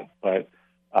do that. But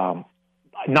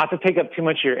not to take up too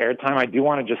much of your airtime, I do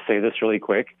want to just say this really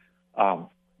quick.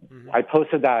 I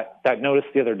posted that notice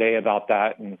the other day about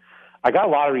that, and I got a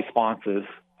lot of responses.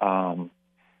 And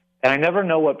I never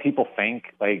know what people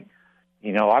think.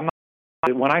 I'm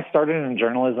when I started in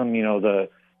journalism,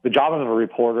 the job of a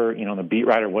reporter, the beat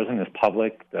writer wasn't as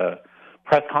public. The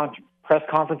press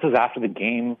conferences after the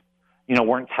game,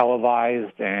 weren't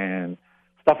televised, and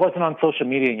stuff wasn't on social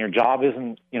media, and your job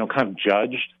isn't, kind of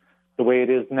judged the way it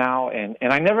is now. And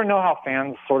I never know how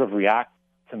fans sort of react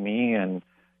to me. And,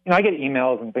 I get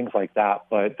emails and things like that,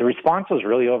 but the response was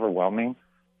really overwhelming.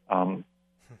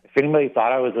 If anybody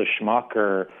thought I was a schmuck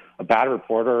or a bad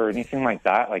reporter or anything like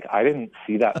that, I didn't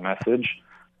see that message.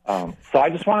 So I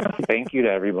just wanted to thank you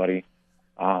to everybody,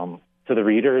 to the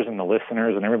readers and the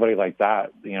listeners and everybody like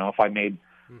that. If I made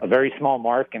a very small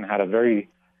mark and had a very,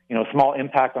 small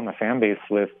impact on the fan base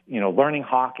with, learning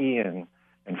hockey and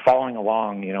following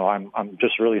along, I'm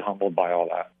just really humbled by all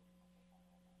that.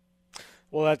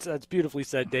 Well, that's beautifully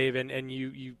said, Dave, and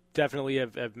you definitely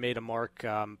have made a mark.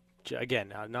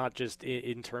 Again, not just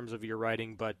in terms of your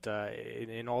writing, but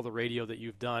in all the radio that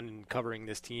you've done and covering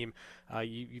this team.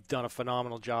 You've done a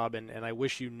phenomenal job, and I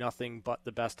wish you nothing but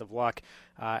the best of luck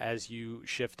as you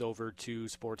shift over to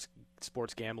sports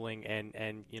gambling.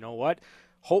 And you know what?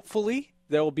 Hopefully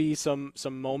there will be some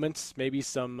moments, maybe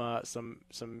some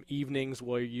evenings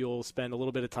where you'll spend a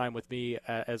little bit of time with me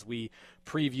as we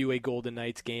preview a Golden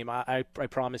Knights game. I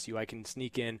promise you I can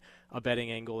sneak in a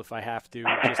betting angle if I have to,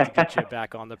 just to get you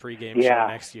back on the pregame show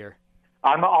next year.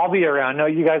 I'll be around. No,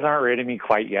 you guys aren't ready to me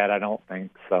quite yet, I don't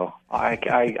think. So I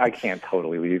can't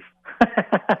totally leave.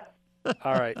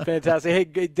 All right,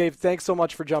 fantastic. Hey, Dave, thanks so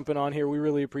much for jumping on here. We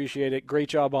really appreciate it. Great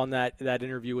job on that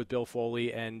interview with Bill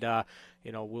Foley, and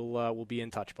we'll be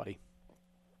in touch, buddy.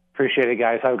 Appreciate it,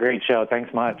 guys. Have a great show.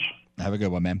 Thanks much. Have a good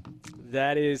one, man.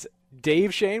 That is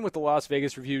Dave Schoen with the Las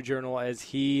Vegas Review-Journal as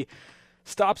he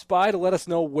stops by to let us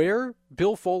know where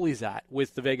Bill Foley's at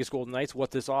with the Vegas Golden Knights, what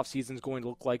this offseason is going to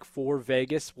look like for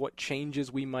Vegas, what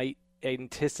changes we might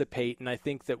anticipate. And I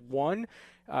think that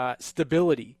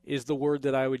stability is the word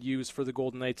that I would use for the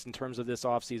Golden Knights in terms of this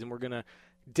offseason. We're going to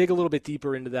dig a little bit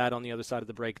deeper into that on the other side of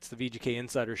the break. It's the VGK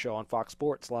Insider Show on Fox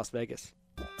Sports Las Vegas.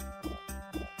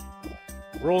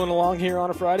 Rolling along here on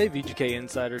a Friday, VGK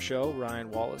Insider Show.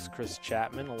 Ryan Wallace, Chris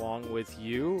Chapman, along with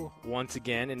you. Once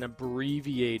again, an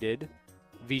abbreviated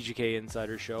VGK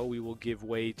Insider Show. We will give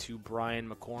way to Brian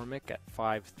McCormick at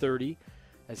 5:30.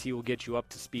 as he will get you up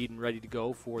to speed and ready to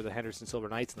go for the Henderson Silver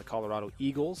Knights and the Colorado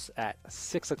Eagles at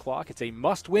 6 o'clock. It's a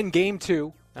must-win Game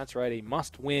 2. That's right, a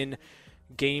must-win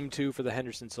Game 2 for the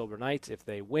Henderson Silver Knights. If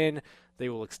they win, they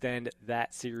will extend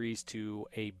that series to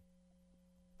a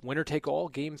winner-take-all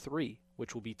Game 3,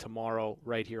 which will be tomorrow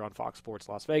right here on Fox Sports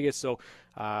Las Vegas. So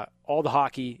all the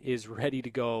hockey is ready to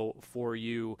go for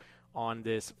you on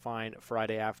this fine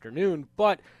Friday afternoon.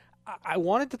 But I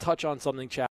wanted to touch on something,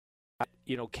 Chad,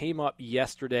 came up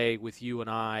yesterday with you and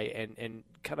I, and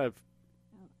kind of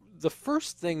the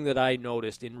first thing that I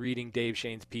noticed in reading Dave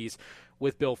Schoen's piece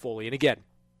with Bill Foley. And again,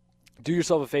 do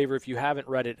yourself a favor if you haven't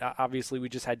read it. Obviously, we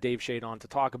just had Dave Schoen on to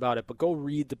talk about it, but go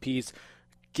read the piece,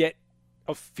 get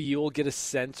a feel, get a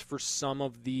sense for some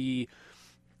of the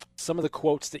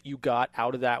quotes that you got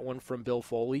out of that one from Bill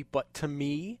Foley. But to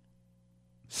me,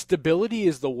 stability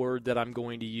is the word that I'm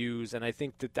going to use, and I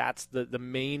think that that's the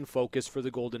main focus for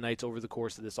the Golden Knights over the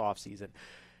course of this offseason.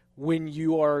 When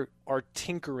you are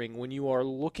tinkering, when you are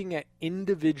looking at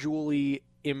individually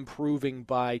improving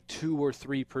by 2 or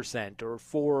 3% or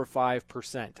 4 or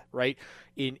 5%, right,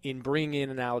 in bringing in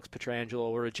an Alex Pietrangelo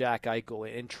or a Jack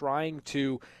Eichel and trying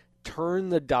to turn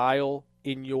the dial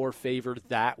in your favor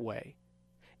that way,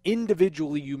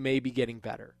 individually you may be getting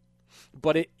better.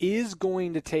 But it is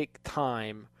going to take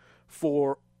time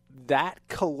for that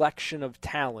collection of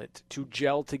talent to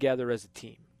gel together as a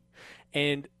team.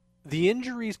 And the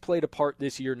injuries played a part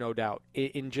this year, no doubt,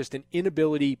 in just an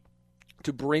inability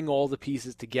to bring all the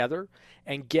pieces together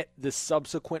and get the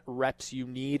subsequent reps you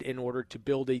need in order to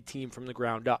build a team from the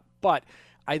ground up. But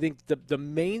I think the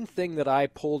main thing that I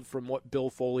pulled from what Bill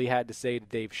Foley had to say to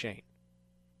Dave Schoen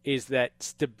is that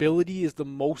stability is the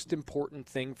most important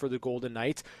thing for the Golden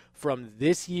Knights from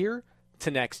this year to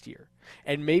next year.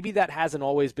 And maybe that hasn't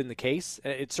always been the case.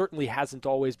 It certainly hasn't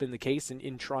always been the case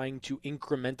in trying to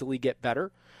incrementally get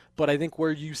better. But I think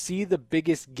where you see the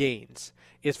biggest gains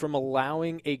is from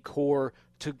allowing a core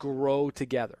to grow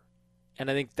together. And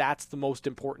I think that's the most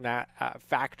important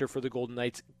factor for the Golden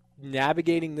Knights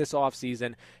navigating this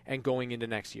offseason and going into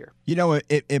next year.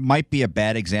 It might be a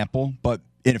bad example, but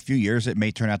in a few years it may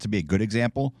turn out to be a good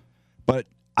example. But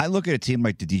I look at a team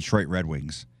like the Detroit Red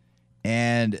Wings,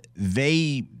 and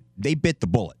they bit the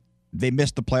bullet. They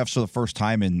missed the playoffs for the first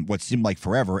time in what seemed like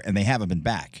forever, and they haven't been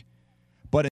back.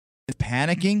 But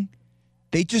panicking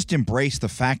they just embraced the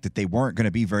fact that they weren't going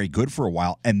to be very good for a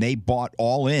while, and they bought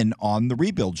all in on the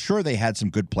rebuild. Sure, they had some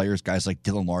good players, guys like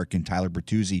Dylan Larkin, Tyler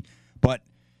Bertuzzi, but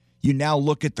you now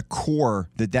look at the core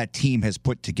that team has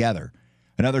put together.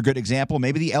 Another good example,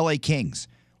 maybe the LA Kings.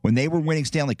 When they were winning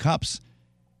Stanley Cups,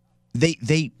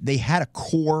 they had a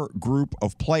core group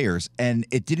of players, and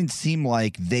it didn't seem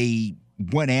like they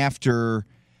went after,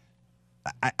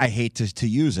 I hate to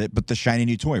use it, but the shiny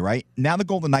new toy, right? Now the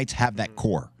Golden Knights have that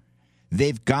core.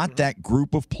 They've got that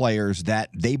group of players that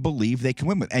they believe they can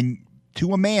win with. And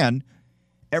to a man,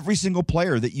 every single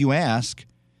player that you ask,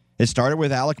 it started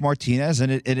with Alec Martinez,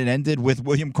 and it ended with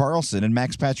William Karlsson and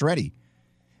Max Pacioretty.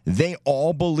 They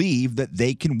all believe that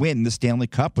they can win the Stanley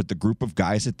Cup with the group of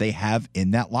guys that they have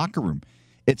in that locker room.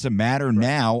 It's a matter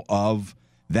now of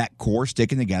that core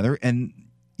sticking together, and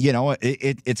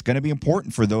it's going to be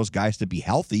important for those guys to be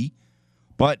healthy.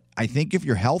 But I think if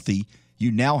you're healthy, you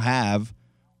now have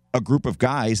a group of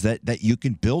guys that you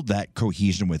can build that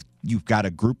cohesion with. You've got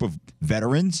a group of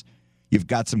veterans. You've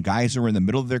got some guys who are in the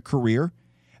middle of their career.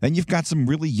 And you've got some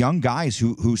really young guys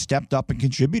who stepped up and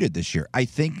contributed this year. I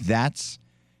think that's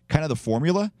kind of the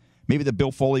formula maybe that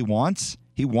Bill Foley wants.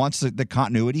 He wants the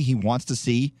continuity. He wants to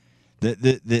see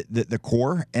the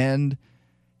core. And,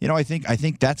 I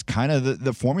think that's kind of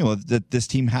the formula that this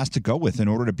team has to go with in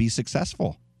order to be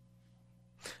successful.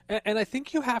 And I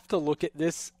think you have to look at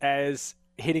this as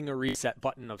hitting a reset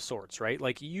button of sorts, right?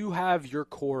 Like, you have your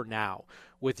core now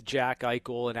with Jack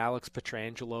Eichel and Alex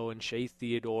Pietrangelo and Shea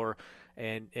Theodore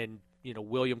and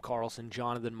William Karlsson,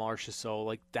 Jonathan Marchessault.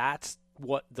 Like, that's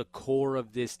what the core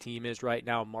of this team is right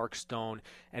now, Mark Stone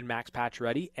and Max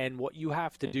Pacioretty. And what you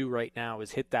have to do right now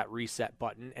is hit that reset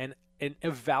button and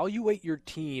evaluate your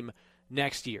team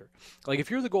next year. Like, if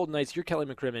you're the Golden Knights, you're Kelly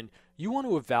McCrimmon, you want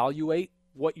to evaluate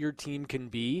what your team can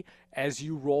be as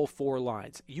you roll 4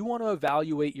 lines. You want to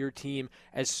evaluate your team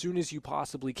as soon as you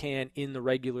possibly can in the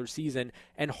regular season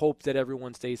and hope that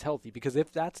everyone stays healthy. Because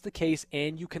if that's the case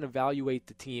and you can evaluate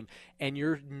the team and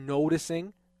you're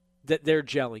noticing that they're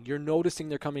gelling, you're noticing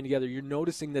they're coming together, you're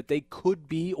noticing that they could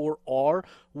be or are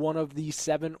one of the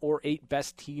 7 or 8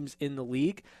 best teams in the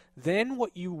league, then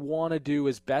what you want to do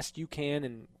as best you can,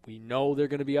 and we know they're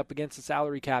going to be up against the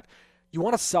salary cap, you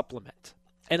want to supplement.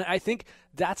 And I think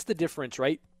that's the difference,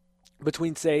 right,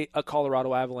 between, say, a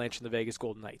Colorado Avalanche and the Vegas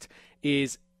Golden Knights,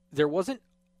 is there wasn't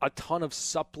a ton of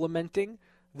supplementing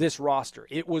this roster.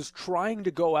 It was trying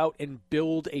to go out and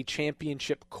build a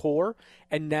championship core,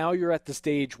 and now you're at the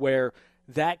stage where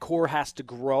that core has to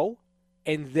grow,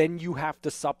 and then you have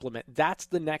to supplement. That's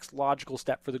the next logical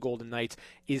step for the Golden Knights,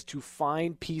 is to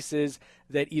find pieces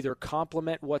that either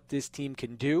complement what this team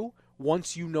can do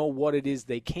once you know what it is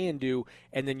they can do,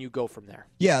 and then you go from there.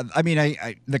 Yeah, I mean,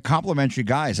 the complementary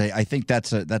guys, I think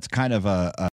that's kind of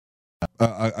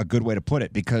a good way to put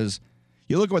it, because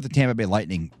you look at what the Tampa Bay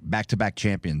Lightning, back-to-back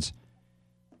champions,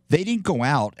 they didn't go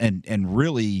out and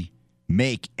really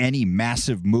make any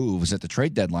massive moves at the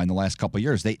trade deadline the last couple of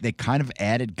years. They kind of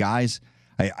added guys.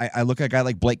 I look at a guy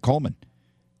like Blake Coleman.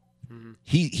 Mm-hmm.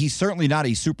 He's certainly not a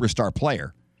superstar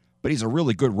player, but he's a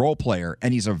really good role player,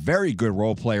 and he's a very good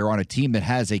role player on a team that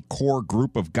has a core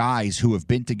group of guys who have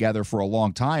been together for a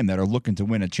long time that are looking to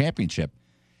win a championship.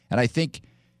 And I think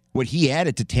what he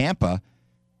added to Tampa,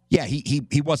 yeah,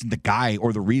 he wasn't the guy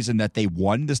or the reason that they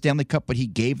won the Stanley Cup, but he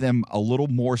gave them a little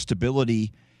more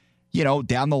stability,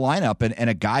 down the lineup, and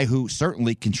a guy who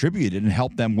certainly contributed and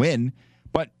helped them win.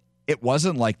 But it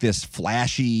wasn't like this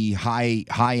flashy,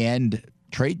 high-end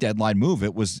trade deadline move.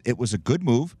 It was a good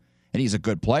move, and he's a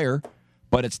good player,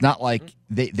 but it's not like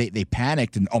they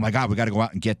panicked and, oh my God, we got to go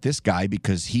out and get this guy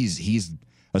because he's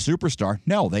a superstar.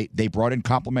 No, they brought in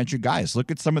complimentary guys. Look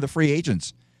at some of the free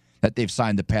agents that they've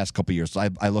signed the past couple of years.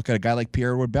 I look at a guy like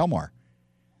Pierre-Edouard Bellemare.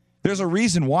 There's a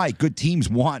reason why good teams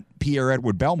want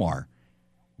Pierre-Edouard Bellemare,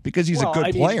 because he's a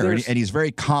good player, and he's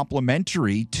very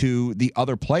complimentary to the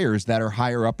other players that are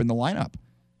higher up in the lineup.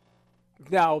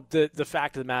 Now, the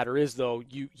fact of the matter is, though,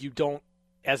 you don't,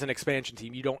 as an expansion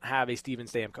team, you don't have a Steven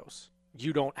Stamkos.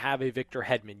 You don't have a Victor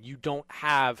Hedman. You don't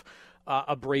have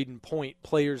a Braden Point,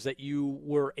 players that you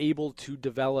were able to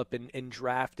develop and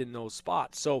draft in those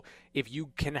spots. So if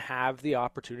you can have the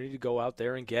opportunity to go out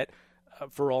there and get,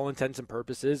 for all intents and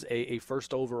purposes, a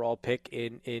first overall pick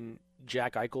in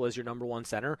Jack Eichel as your number 1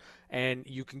 center, and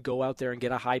you can go out there and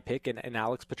get a high pick in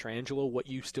Alex Pietrangelo, what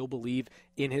you still believe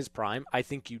in his prime, I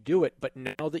think you do it. But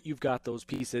now that you've got those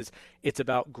pieces, it's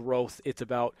about growth. It's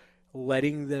about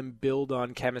letting them build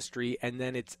on chemistry, and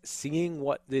then it's seeing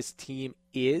what this team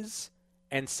is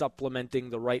and supplementing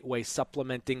the right way,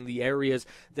 supplementing the areas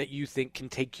that you think can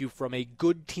take you from a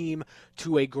good team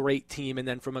to a great team, and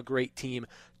then from a great team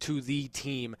to the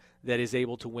team that is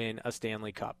able to win a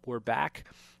Stanley Cup. We're back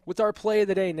with our play of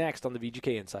the day next on the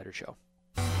VGK Insider Show.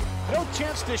 No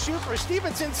chance to shoot for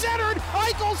Stevenson. Centered.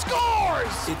 Eichel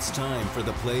scores! It's time for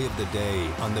the play of the day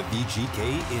on the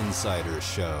VGK Insider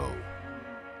Show.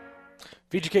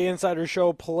 VGK Insider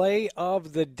Show play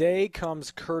of the day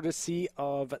comes courtesy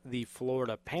of the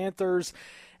Florida Panthers,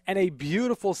 and a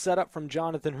beautiful setup from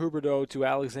Jonathan Huberdeau to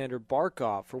Alexander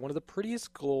Barkov for one of the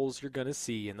prettiest goals you're going to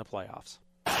see in the playoffs.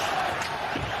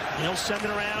 He'll send it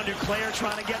around. Duclair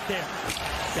trying to get there.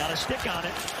 Got a stick on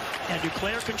it. And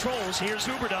Duclair controls. Here's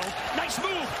Huberdeau. Nice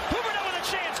move. Huberdeau with a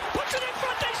chance. Puts it in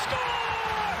front. They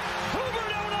score!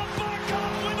 Huberdeau to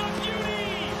Barkov with a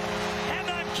beauty. And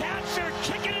the Cats are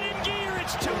kicking it in gear.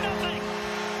 It's 2-0.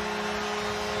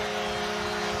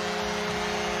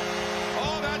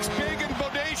 Oh, that's big and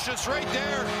bodacious right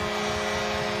there.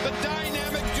 The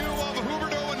dynamic duo of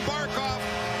Huberdeau and Barkov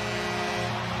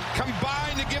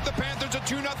combine to give the Panthers a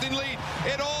 2-0 lead.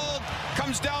 It all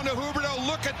comes down to Huberdeau.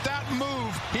 Look at that move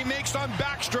he makes on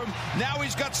Backstrom. Now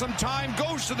he's got some time,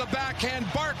 goes to the backhand.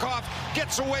 Barkov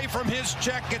gets away from his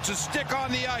check, gets a stick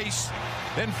on the ice,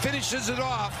 then finishes it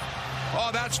off.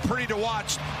 Oh, that's pretty to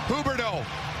watch. Huberdeau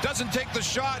doesn't take the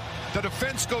shot. The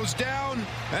defense goes down,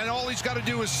 and all he's got to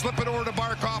do is slip it over to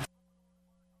Barkov.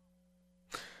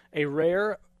 A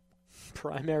rare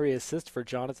primary assist for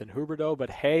Jonathan Huberdeau, but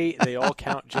hey, they all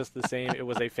count just the same. It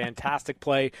was a fantastic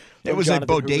play. It was Jonathan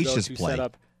a bodacious play.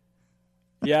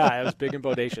 Yeah, it was big and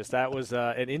bodacious. That was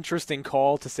an interesting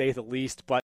call, to say the least,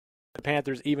 but the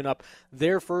Panthers even up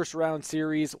their first-round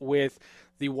series with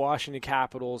the Washington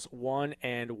Capitals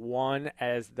 1-1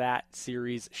 as that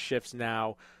series shifts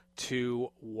now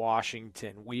to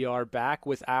Washington. We are back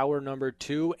with hour number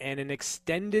 2 and an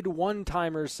extended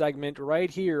one-timer segment right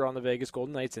here on the Vegas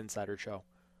Golden Knights Insider Show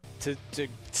to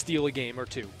steal a game or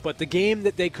two. But the game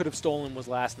that they could have stolen was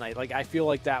last night. Like, I feel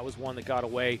like that was one that got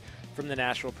away from the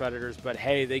Nashville Predators. But,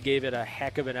 hey, they gave it a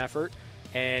heck of an effort,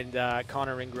 and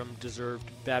Connor Ingram deserved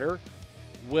better.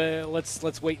 Well,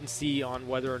 let's wait and see on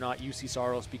whether or not UC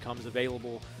Saros becomes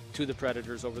available to the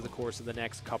Predators over the course of the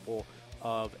next couple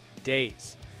of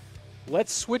days.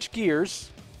 Let's switch gears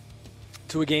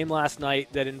to a game last night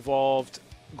that involved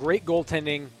great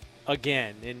goaltending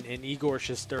again in Igor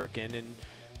Shesterkin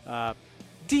and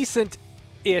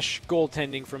decent-ish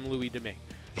goaltending from Louis Domingue.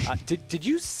 Did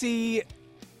you see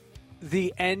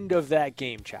the end of that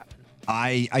game, Chapman?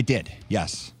 I did,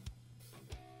 yes.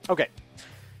 Okay.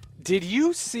 Did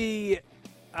you see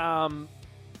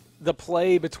the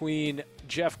play between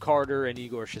Jeff Carter and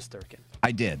Igor Shesterkin?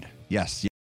 I did, yes.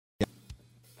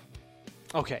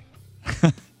 Okay.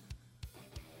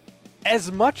 As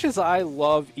much as I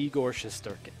love Igor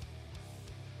Shesterkin,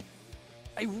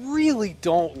 I really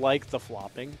don't like the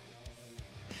flopping.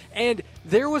 And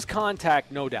there was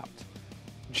contact, no doubt.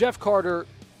 Jeff Carter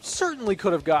certainly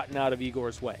could have gotten out of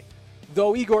Igor's way,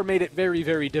 though Igor made it very,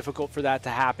 very difficult for that to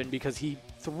happen because he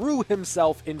threw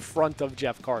himself in front of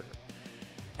Jeff Carter.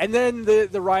 And then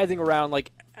the writhing around, like,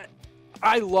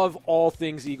 I love all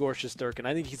things Igor Shesterkin.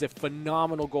 I think he's a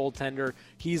phenomenal goaltender.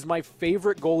 He's my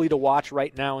favorite goalie to watch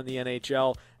right now in the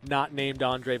NHL, not named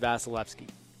Andrei Vasilevsky.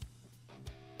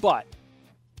 But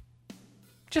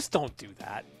just don't do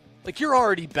that. Like, you're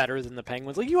already better than the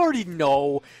Penguins. Like, you already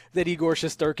know that Igor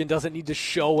Shesterkin doesn't need to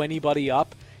show anybody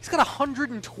up. He's got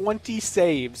 120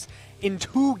 saves in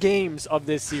 2 games of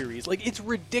this series. Like, it's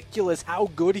ridiculous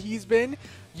how good he's been.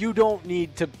 You don't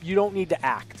need to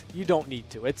act. You don't need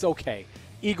to. It's okay.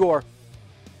 Igor,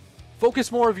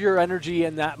 focus more of your energy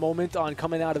in that moment on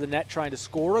coming out of the net trying to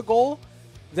score a goal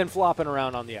than flopping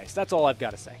around on the ice. That's all I've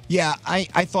got to say. Yeah, I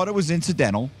thought it was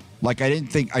incidental. Like,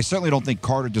 I certainly don't think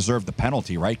Carter deserved the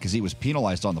penalty, right? Because he was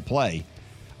penalized on the play.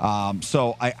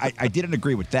 So I didn't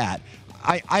agree with that.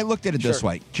 I looked at it this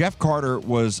way. Jeff Carter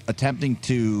was attempting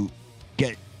to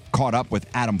get caught up with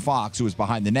Adam Fox, who was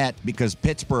behind the net, because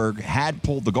Pittsburgh had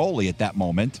pulled the goalie at that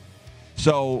moment.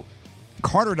 So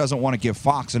Carter doesn't want to give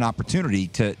Fox an opportunity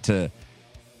to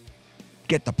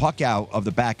get the puck out of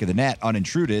the back of the net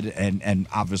unintruded and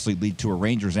obviously lead to a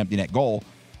Rangers empty net goal.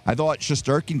 I thought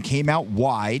Shesterkin came out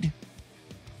wide.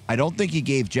 I don't think he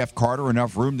gave Jeff Carter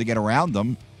enough room to get around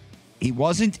them. He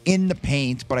wasn't in the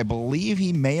paint, but I believe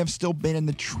he may have still been in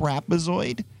the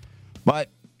trapezoid. But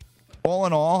all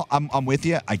in all, I'm with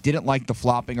you. I didn't like the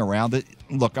flopping around it.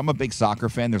 Look, I'm a big soccer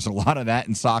fan. There's a lot of that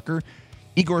in soccer.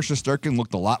 Igor Shesterkin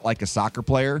looked a lot like a soccer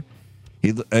player.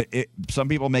 Some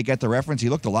people may get the reference. He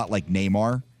looked a lot like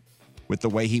Neymar with the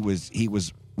way he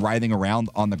was writhing around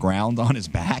on the ground on his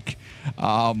back.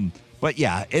 But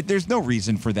yeah, there's no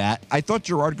reason for that. I thought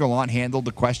Gerard Gallant handled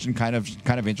the question kind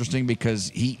of interesting because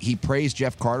he praised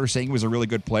Jeff Carter, saying he was a really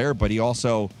good player, but he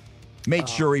also made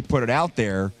sure he put it out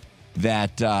there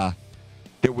that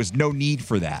there was no need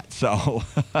for that. So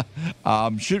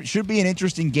should be an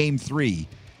interesting Game 3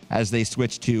 as they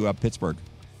switch to Pittsburgh.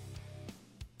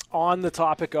 On the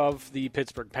topic of the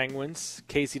Pittsburgh Penguins,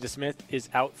 Casey DeSmith is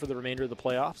out for the remainder of the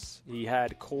playoffs. He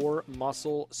had core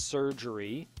muscle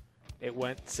surgery. It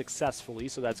went successfully,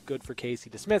 so that's good for Casey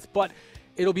DeSmith. But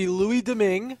it'll be Louis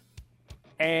Domingue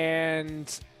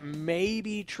and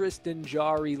maybe Tristan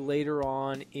Jarry later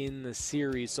on in the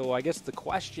series. So I guess the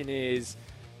question is,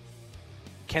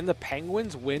 can the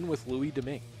Penguins win with Louis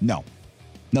Domingue? No,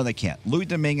 they can't. Louis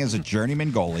Domingue is a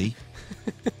journeyman goalie.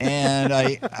 And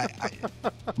I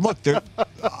look,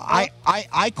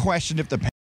 I questioned if the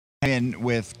Penguins win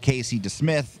with Casey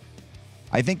DeSmith.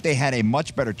 I think they had a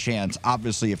much better chance,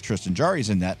 obviously, if Tristan Jarry's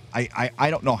in that. I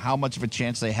don't know how much of a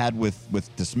chance they had with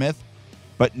DeSmith,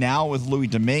 but now with Louis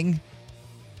Domingue,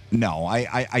 no,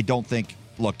 I don't think.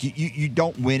 Look, you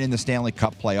don't win in the Stanley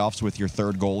Cup playoffs with your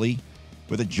third goalie,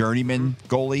 with a journeyman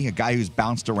goalie, a guy who's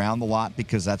bounced around a lot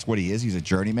because that's what he is. He's a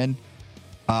journeyman.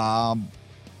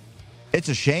 It's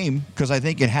a shame because I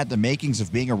think it had the makings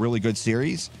of being a really good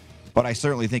series, but I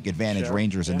certainly think advantage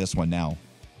Rangers in this one now.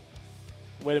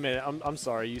 Wait a minute. I'm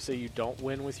sorry. You say you don't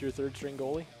win with your third-string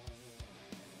goalie?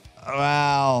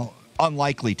 Well,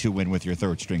 unlikely to win with your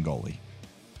third-string goalie.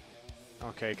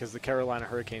 Okay, because the Carolina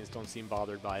Hurricanes don't seem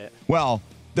bothered by it. Well,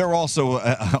 they're also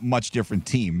a much different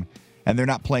team, and they're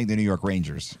not playing the New York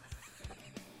Rangers.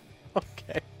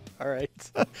 Okay. All right.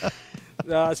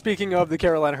 Speaking of the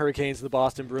Carolina Hurricanes and the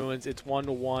Boston Bruins, it's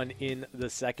 1-1 in the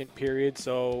second period.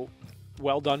 So,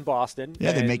 well done, Boston.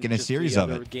 Yeah, they're making a series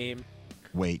of it. Game.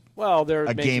 Wait. Well, they're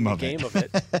making a game of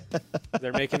it.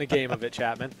 They're making a game of it,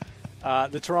 Chapman.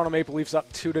 The Toronto Maple Leafs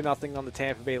up 2-0 on the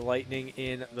Tampa Bay Lightning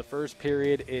in the first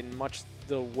period. In much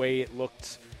the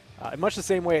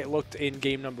same way it looked in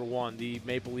game number 1. The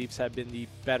Maple Leafs have been the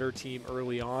better team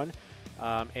early on,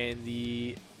 and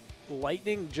the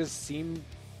Lightning just seemed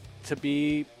to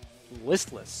be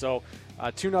listless. So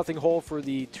 2-0 hole for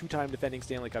the two-time defending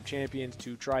Stanley Cup champions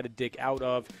to try to dig out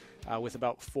of with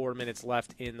about 4 minutes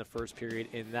left in the first period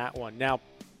in that one. Now,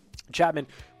 Chapman,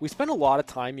 we spent a lot of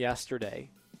time yesterday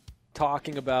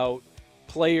talking about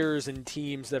players and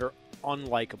teams that are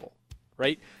unlikable,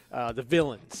 right? The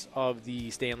villains of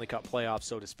the Stanley Cup playoffs,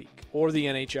 so to speak, or the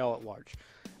NHL at large.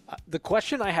 The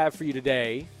question I have for you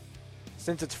today,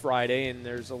 since it's Friday and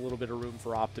there's a little bit of room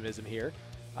for optimism here,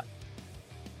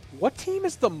 what team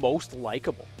is the most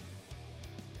likable?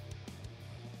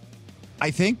 I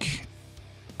think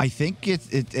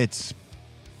it's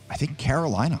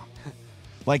Carolina.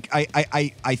 Like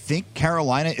I think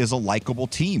Carolina is a likable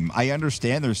team. I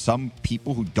understand there's some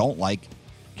people who don't like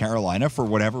Carolina for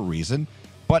whatever reason,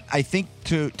 but I think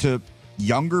to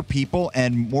younger people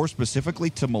and more specifically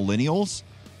to millennials,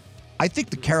 I think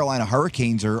the Carolina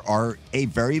Hurricanes are a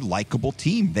very likable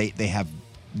team. They have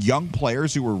young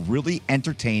players who are really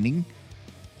entertaining.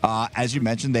 As you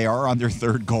mentioned, they are on their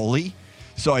third goalie.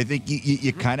 So I think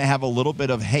you kind of have a little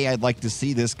bit of, hey, I'd like to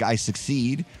see this guy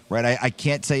succeed, right? I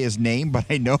can't say his name, but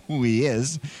I know who he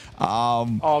is.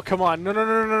 Oh, come on. No.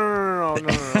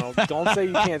 Don't say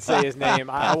you can't say his name.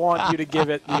 I want you to give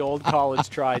it the old college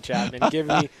try, Chapman.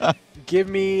 Give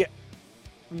me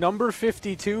number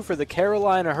 52 for the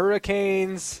Carolina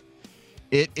Hurricanes.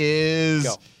 It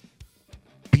is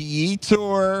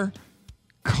Pyotr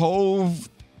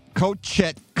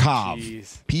Kochetkov.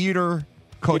 Jeez. Peter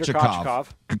Kochetkov.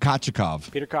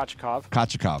 Peter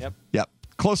Kochetkov. Yep.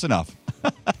 Close enough.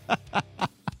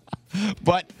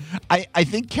 But I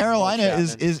think Carolina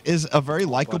is a very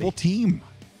likable team.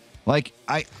 Like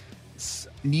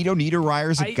Nito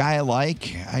Niederreyer's a guy I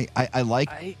like. I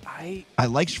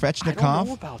like Svechnikov. I don't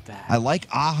know about that. I like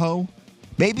Aho.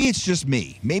 Maybe it's just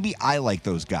me. Maybe I like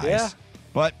those guys. Yeah.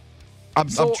 But I'm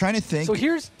trying to think. So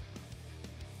here's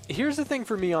the thing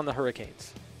for me on the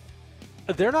Hurricanes.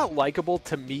 They're not likable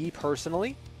to me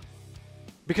personally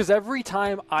because every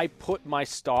time I put my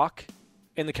stock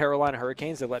in the Carolina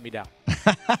Hurricanes, they let me down.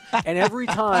 And every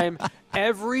time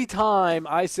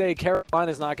I say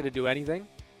Carolina's not going to do anything,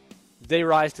 they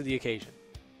rise to the occasion.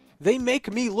 They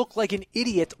make me look like an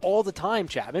idiot all the time,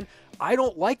 Chapman. I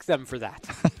don't like them for that.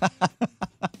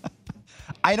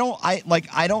 I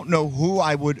don't know who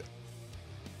I would.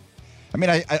 I mean,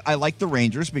 I like the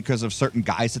Rangers because of certain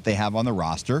guys that they have on the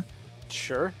roster.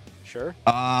 Sure.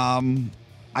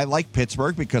 I like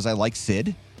Pittsburgh because I like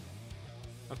Sid.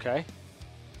 Okay.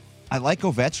 I like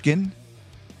Ovechkin.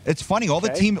 It's funny. All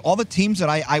the teams that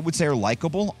I would say are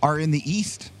likable are in the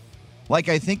East. Like,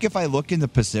 I think if I look in the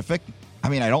Pacific, I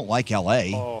mean, I don't like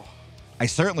L.A. Oh. I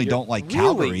certainly don't like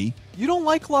Calgary. You don't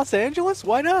like Los Angeles?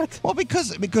 Why not? Well,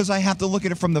 because I have to look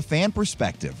at it from the fan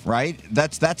perspective, right?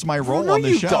 That's my role no, on the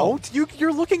you show. Don't.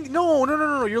 You're looking. No.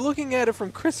 You're looking at it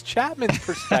from Chris Chapman's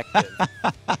perspective.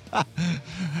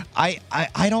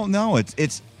 I don't know.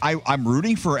 I'm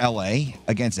rooting for L.A.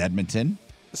 against Edmonton.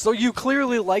 So you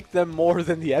clearly like them more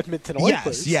than the Edmonton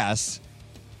Oilers. Yes.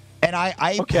 And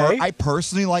I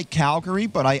personally like Calgary,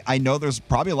 but I know there's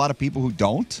probably a lot of people who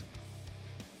don't.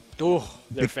 Oh,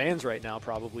 their fans right now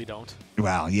probably don't.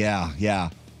 Well, yeah.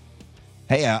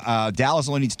 Hey, Dallas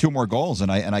only needs 2 more goals,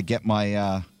 and I get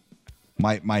my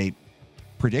my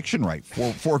prediction right.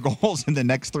 Four goals in the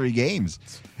next 3 games,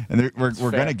 and we're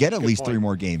going to get at least 3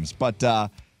 more games. But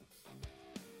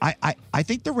I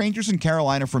think the Rangers and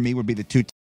Carolina for me would be the 2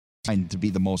 teams to be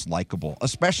the most likable,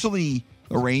 especially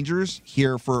the Rangers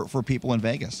here for people in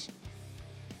Vegas.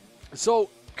 So,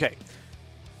 okay.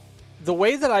 The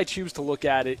way that I choose to look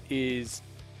at it is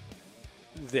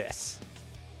this.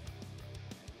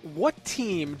 What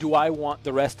team do I want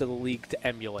the rest of the league to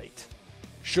emulate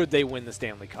should they win the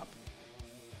Stanley Cup?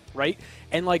 Right?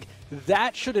 And,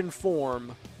 that should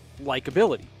inform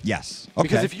likability. Yes. Okay.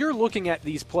 Because if you're looking at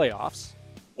these playoffs,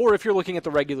 or if you're looking at the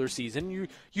regular season,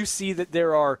 you see that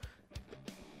there are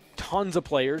tons of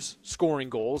players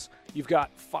scoring goals. You've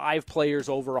got 5 players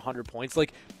over 100 points.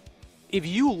 If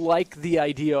you like the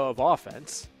idea of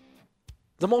offense,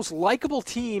 the most likable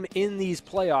team in these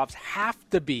playoffs have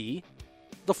to be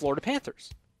the Florida Panthers.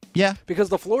 Yeah. Because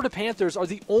the Florida Panthers are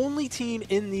the only team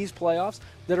in these playoffs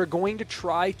that are going to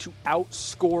try to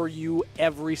outscore you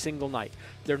every single night.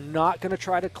 They're not going to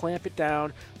try to clamp it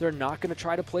down. They're not going to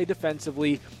try to play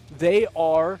defensively. They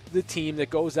are the team that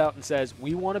goes out and says,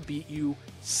 we want to beat you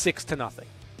 6-0.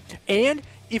 And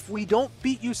if we don't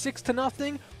beat you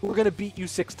 6-0, we're going to beat you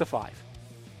 6-5.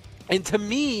 And to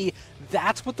me,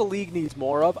 that's what the league needs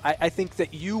more of. I think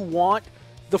that you want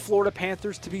the Florida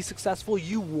Panthers to be successful.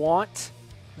 You want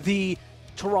the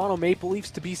Toronto Maple Leafs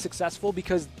to be successful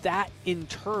because that, in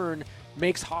turn,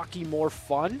 makes hockey more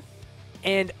fun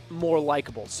and more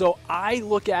likable. So I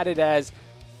look at it as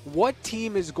what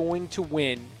team is going to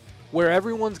win where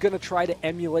everyone's going to try to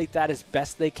emulate that as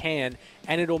best they can,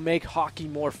 and it'll make hockey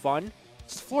more fun.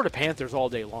 It's the Florida Panthers all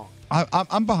day long.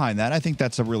 I'm behind that. I think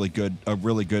that's a really good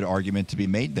argument to be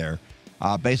made there.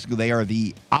 Basically, they are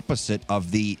the opposite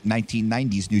of the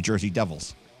 1990s New Jersey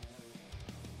Devils.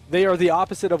 They are the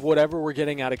opposite of whatever we're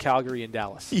getting out of Calgary and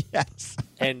Dallas. Yes.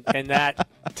 And that,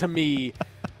 to me,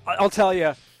 I'll tell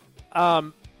you,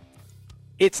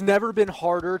 it's never been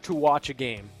harder to watch a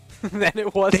game than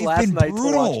it was last night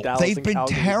to watch Dallas They've and been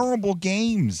Calgary. terrible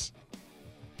games.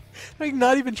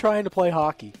 Not even trying to play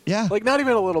hockey. Yeah. Not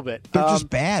even a little bit. They're just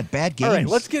bad games. All right,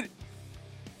 let's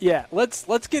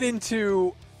get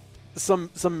into some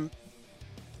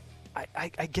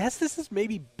I guess this is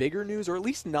maybe bigger news, or at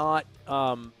least not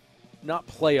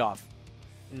playoff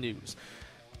news.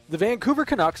 The Vancouver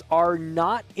Canucks are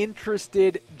not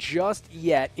interested just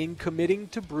yet in committing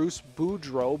to Bruce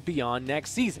Boudreau beyond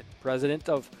next season. President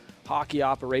of Hockey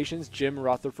Operations Jim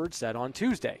Rutherford said on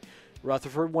Tuesday.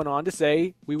 Rutherford went on to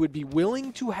say, we would be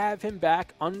willing to have him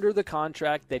back under the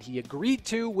contract that he agreed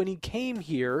to when he came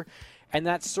here, and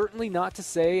that's certainly not to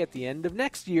say at the end of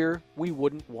next year we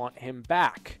wouldn't want him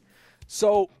back.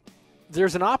 So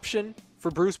there's an option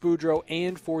for Bruce Boudreau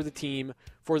and for the team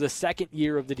for the second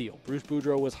year of the deal. Bruce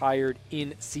Boudreau was hired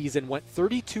in season, went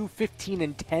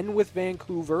 32-15-10 with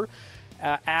Vancouver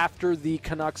after the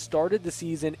Canucks started the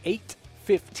season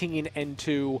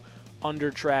 8-15-2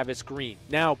 under Travis Green.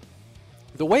 Now,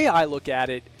 the way I look at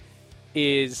it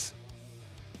is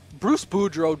Bruce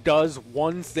Boudreau does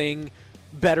one thing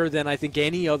better than I think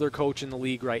any other coach in the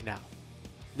league right now.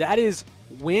 That is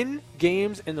win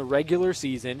games in the regular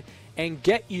season and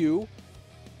get you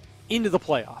into the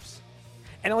playoffs.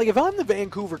 And if I'm the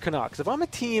Vancouver Canucks, if I'm a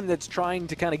team that's trying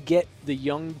to kind of get the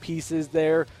young pieces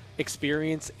there,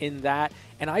 experience in that,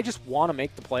 and I just want to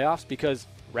make the playoffs because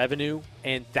revenue,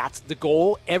 and that's the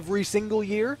goal every single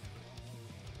year,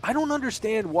 I don't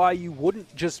understand why you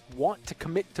wouldn't just want to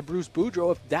commit to Bruce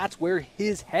Boudreau if that's where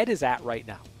his head is at right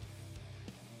now.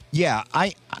 Yeah,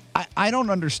 I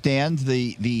don't understand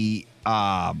the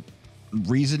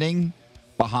reasoning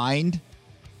behind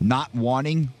not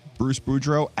wanting Bruce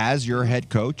Boudreau as your head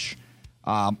coach,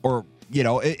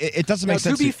 it doesn't make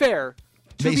sense. To be fair,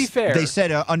 they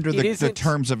said under the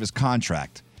terms of his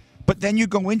contract, but then you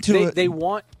go into they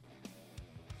want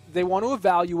to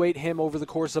evaluate him over the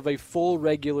course of a full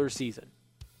regular season.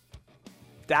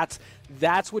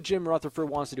 That's what Jim Rutherford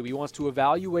wants to do. He wants to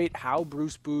evaluate how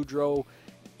Bruce Boudreau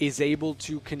is able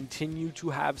to continue to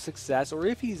have success, or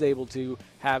if he's able to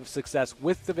have success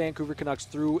with the Vancouver Canucks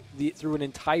through an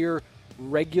entire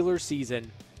regular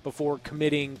season before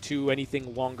committing to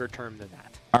anything longer term than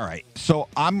that. All right, so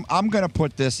I'm going to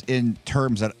put this in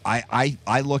terms that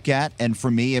I look at, and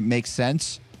for me it makes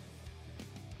sense.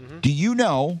 Mm-hmm. Do you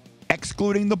know,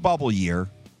 excluding the bubble year,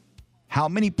 how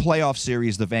many playoff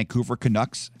series the Vancouver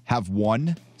Canucks have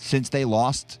won since they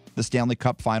lost the Stanley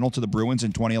Cup final to the Bruins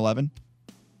in 2011?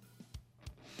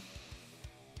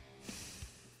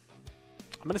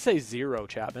 I'm going to say 0,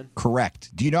 Chapman.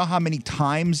 Correct. Do you know how many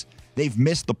times they've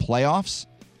missed the playoffs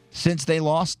since they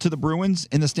lost to the Bruins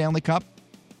in the Stanley Cup?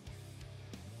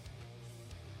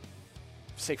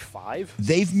 Say 5?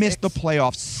 They've missed the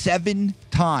playoffs 7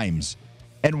 times.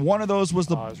 And one of those was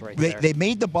they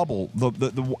made the bubble.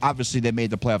 Obviously, they made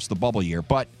the playoffs the bubble year,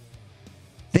 but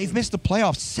they've missed the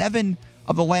playoffs 7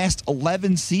 of the last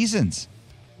 11 seasons.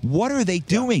 What are they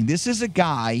doing? Yeah. This is a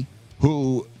guy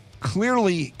who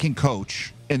clearly can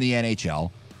coach in the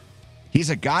NHL. He's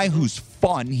a guy who's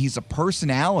fun. He's a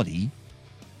personality.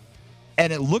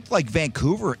 And it looked like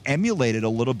Vancouver emulated a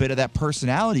little bit of that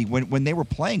personality when they were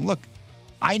playing. Look,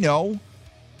 I know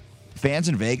fans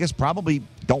in Vegas probably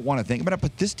don't want to think about it,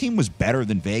 but this team was better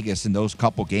than Vegas in those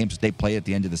couple games that they played at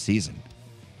the end of the season.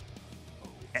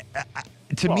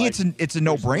 To me, it's a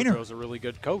no-brainer. Boudreau's a really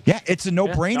good coach. Yeah, it's a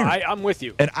no-brainer. No, I'm with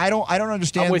you. And I don't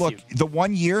understand. Look, the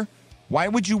 1 year, why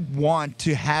would you want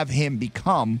to have him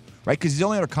become, right? Because he's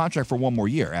only on a contract for 1 more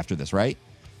year after this, right?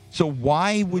 So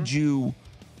why would you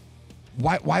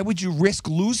risk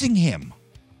losing him?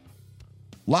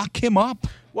 Lock him up.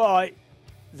 Well,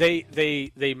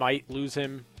 they might lose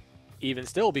him even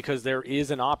still, because there is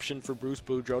an option for Bruce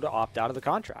Boudreau to opt out of the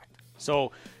contract.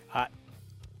 So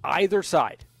either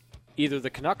side, either the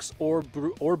Canucks or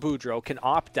Boudreau can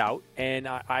opt out, and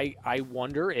I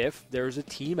wonder if there's a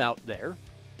team out there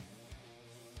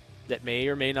that may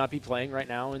or may not be playing right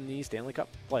now in the Stanley Cup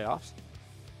playoffs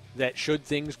that, should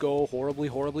things go horribly,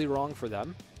 horribly wrong for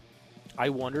them, I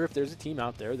wonder if there's a team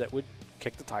out there that would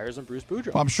kick the tires on Bruce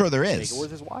Boudreau. Well, I'm sure there is. Make it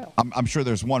worth his while. I'm sure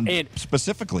there's one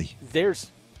specifically.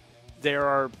 There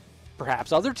are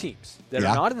perhaps other teams that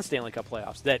are not in the Stanley Cup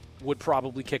playoffs that would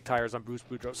probably kick tires on Bruce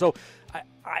Boudreau. So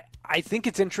I think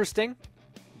it's interesting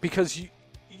because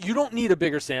you don't need a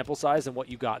bigger sample size than what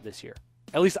you got this year.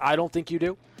 At least I don't think you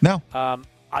do. No.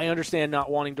 I understand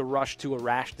not wanting to rush to a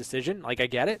rash decision. Like, I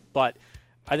get it. But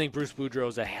I think Bruce Boudreau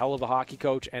is a hell of a hockey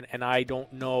coach, and I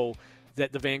don't know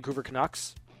that the Vancouver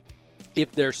Canucks,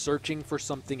 if they're searching for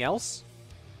something else,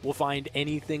 will find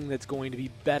anything that's going to be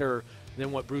better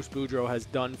than what Bruce Boudreau has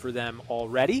done for them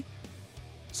already.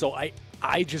 So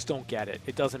I just don't get it.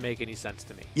 It doesn't make any sense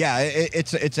to me. Yeah,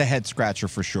 it's a head scratcher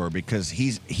for sure, because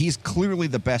he's clearly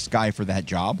the best guy for that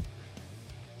job.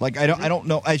 Like, I don't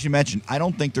know, as you mentioned, I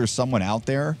don't think there's someone out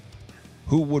there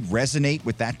who would resonate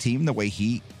with that team the way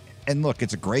he. And look,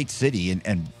 it's a great city,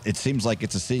 and it seems like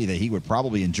it's a city that he would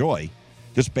probably enjoy,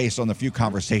 just based on the few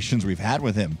conversations we've had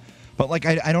with him. But like,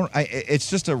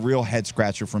 it's just a real head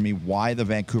scratcher for me. Why the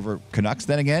Vancouver Canucks?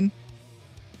 Then again,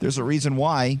 there's a reason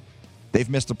why they've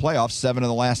missed the playoffs 7 of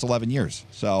the last 11 years.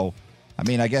 So, I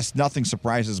mean, I guess nothing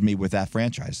surprises me with that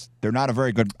franchise. They're not a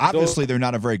very good. Obviously, they're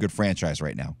not a very good franchise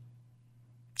right now.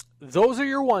 Those are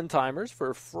your one-timers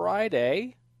for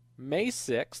Friday, May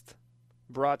 6th.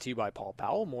 Brought to you by Paul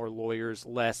Powell. More lawyers,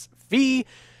 less fee.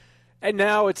 And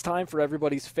now it's time for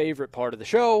everybody's favorite part of the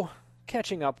show,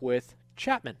 catching up with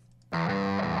Chapman.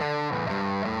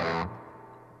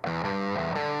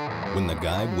 When the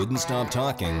guy wouldn't stop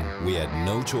talking, we had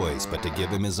no choice but to give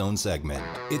him his own segment.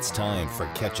 It's time for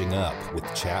Catching Up with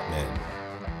Chapman.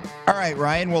 All right,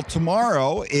 Ryan. Well,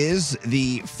 tomorrow is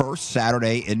the first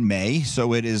Saturday in May,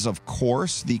 so it is, of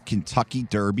course, the Kentucky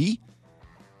Derby.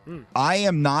 I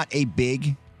am not a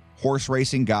big horse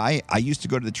racing guy. I used to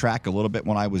go to the track a little bit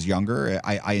when I was younger.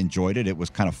 I enjoyed it. It was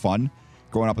kind of fun.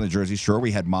 Growing up in the Jersey Shore,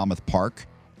 we had Monmouth Park.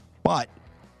 But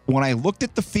when I looked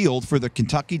at the field for the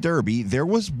Kentucky Derby, there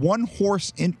was one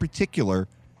horse in particular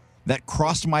that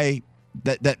crossed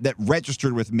that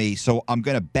registered with me. So I'm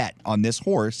going to bet on this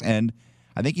horse, and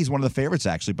I think he's one of the favorites,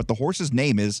 actually. But the horse's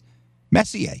name is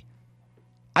Messier.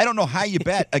 I don't know how you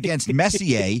bet against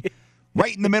Messier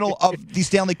right in the middle of the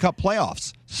Stanley Cup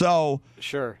playoffs. So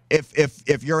sure,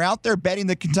 if you're out there betting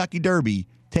the Kentucky Derby,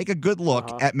 take a good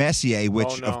look at Messier,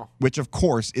 which of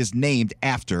course is named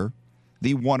after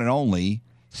the one and only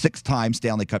 6-time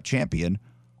Stanley Cup champion,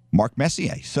 Mark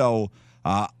Messier. So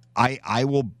I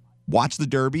will watch the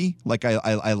Derby like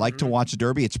I like to watch the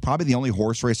Derby. It's probably the only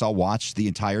horse race I'll watch the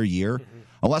entire year.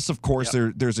 Unless, of course,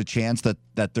 there's a chance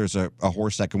that there's a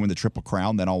horse that can win the Triple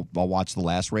Crown, then I'll watch the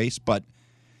last race. But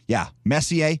yeah,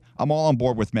 Messier, I'm all on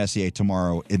board with Messier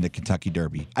tomorrow in the Kentucky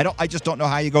Derby. I just don't know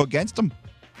how you go against him.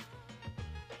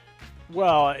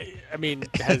 Well, I mean,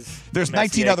 there's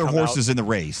 19 other horses in the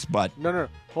race, but no,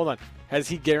 hold on. Has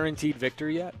he guaranteed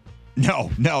victory yet?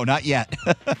 No, not yet.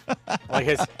 Like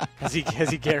has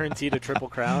he guaranteed a Triple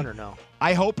Crown or no?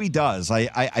 I hope he does.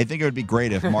 I think it would be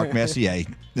great if Mark Messier.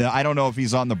 I don't know if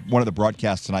he's on one of the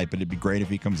broadcasts tonight, but it'd be great if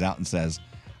he comes out and says,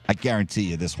 "I guarantee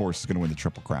you, this horse is going to win the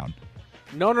Triple Crown."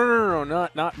 No,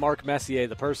 not Mark Messier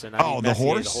the person. I mean the Messier,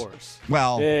 horse. The horse.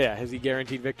 Well, yeah. Has he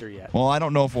guaranteed victory yet? Well, I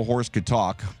don't know if a horse could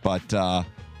talk, but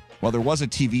there was a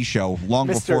TV show long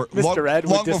before we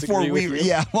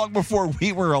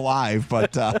were alive.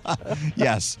 But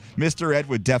yes, Mr. Ed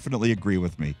would definitely agree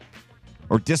with me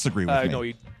or disagree with me. No,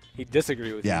 he'd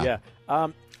disagree with you. Yeah.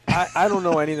 I don't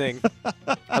know anything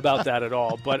about that at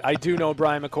all, but I do know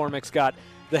Brian McCormick's got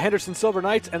the Henderson Silver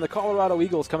Knights and the Colorado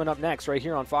Eagles coming up next right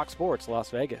here on Fox Sports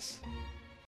Las Vegas.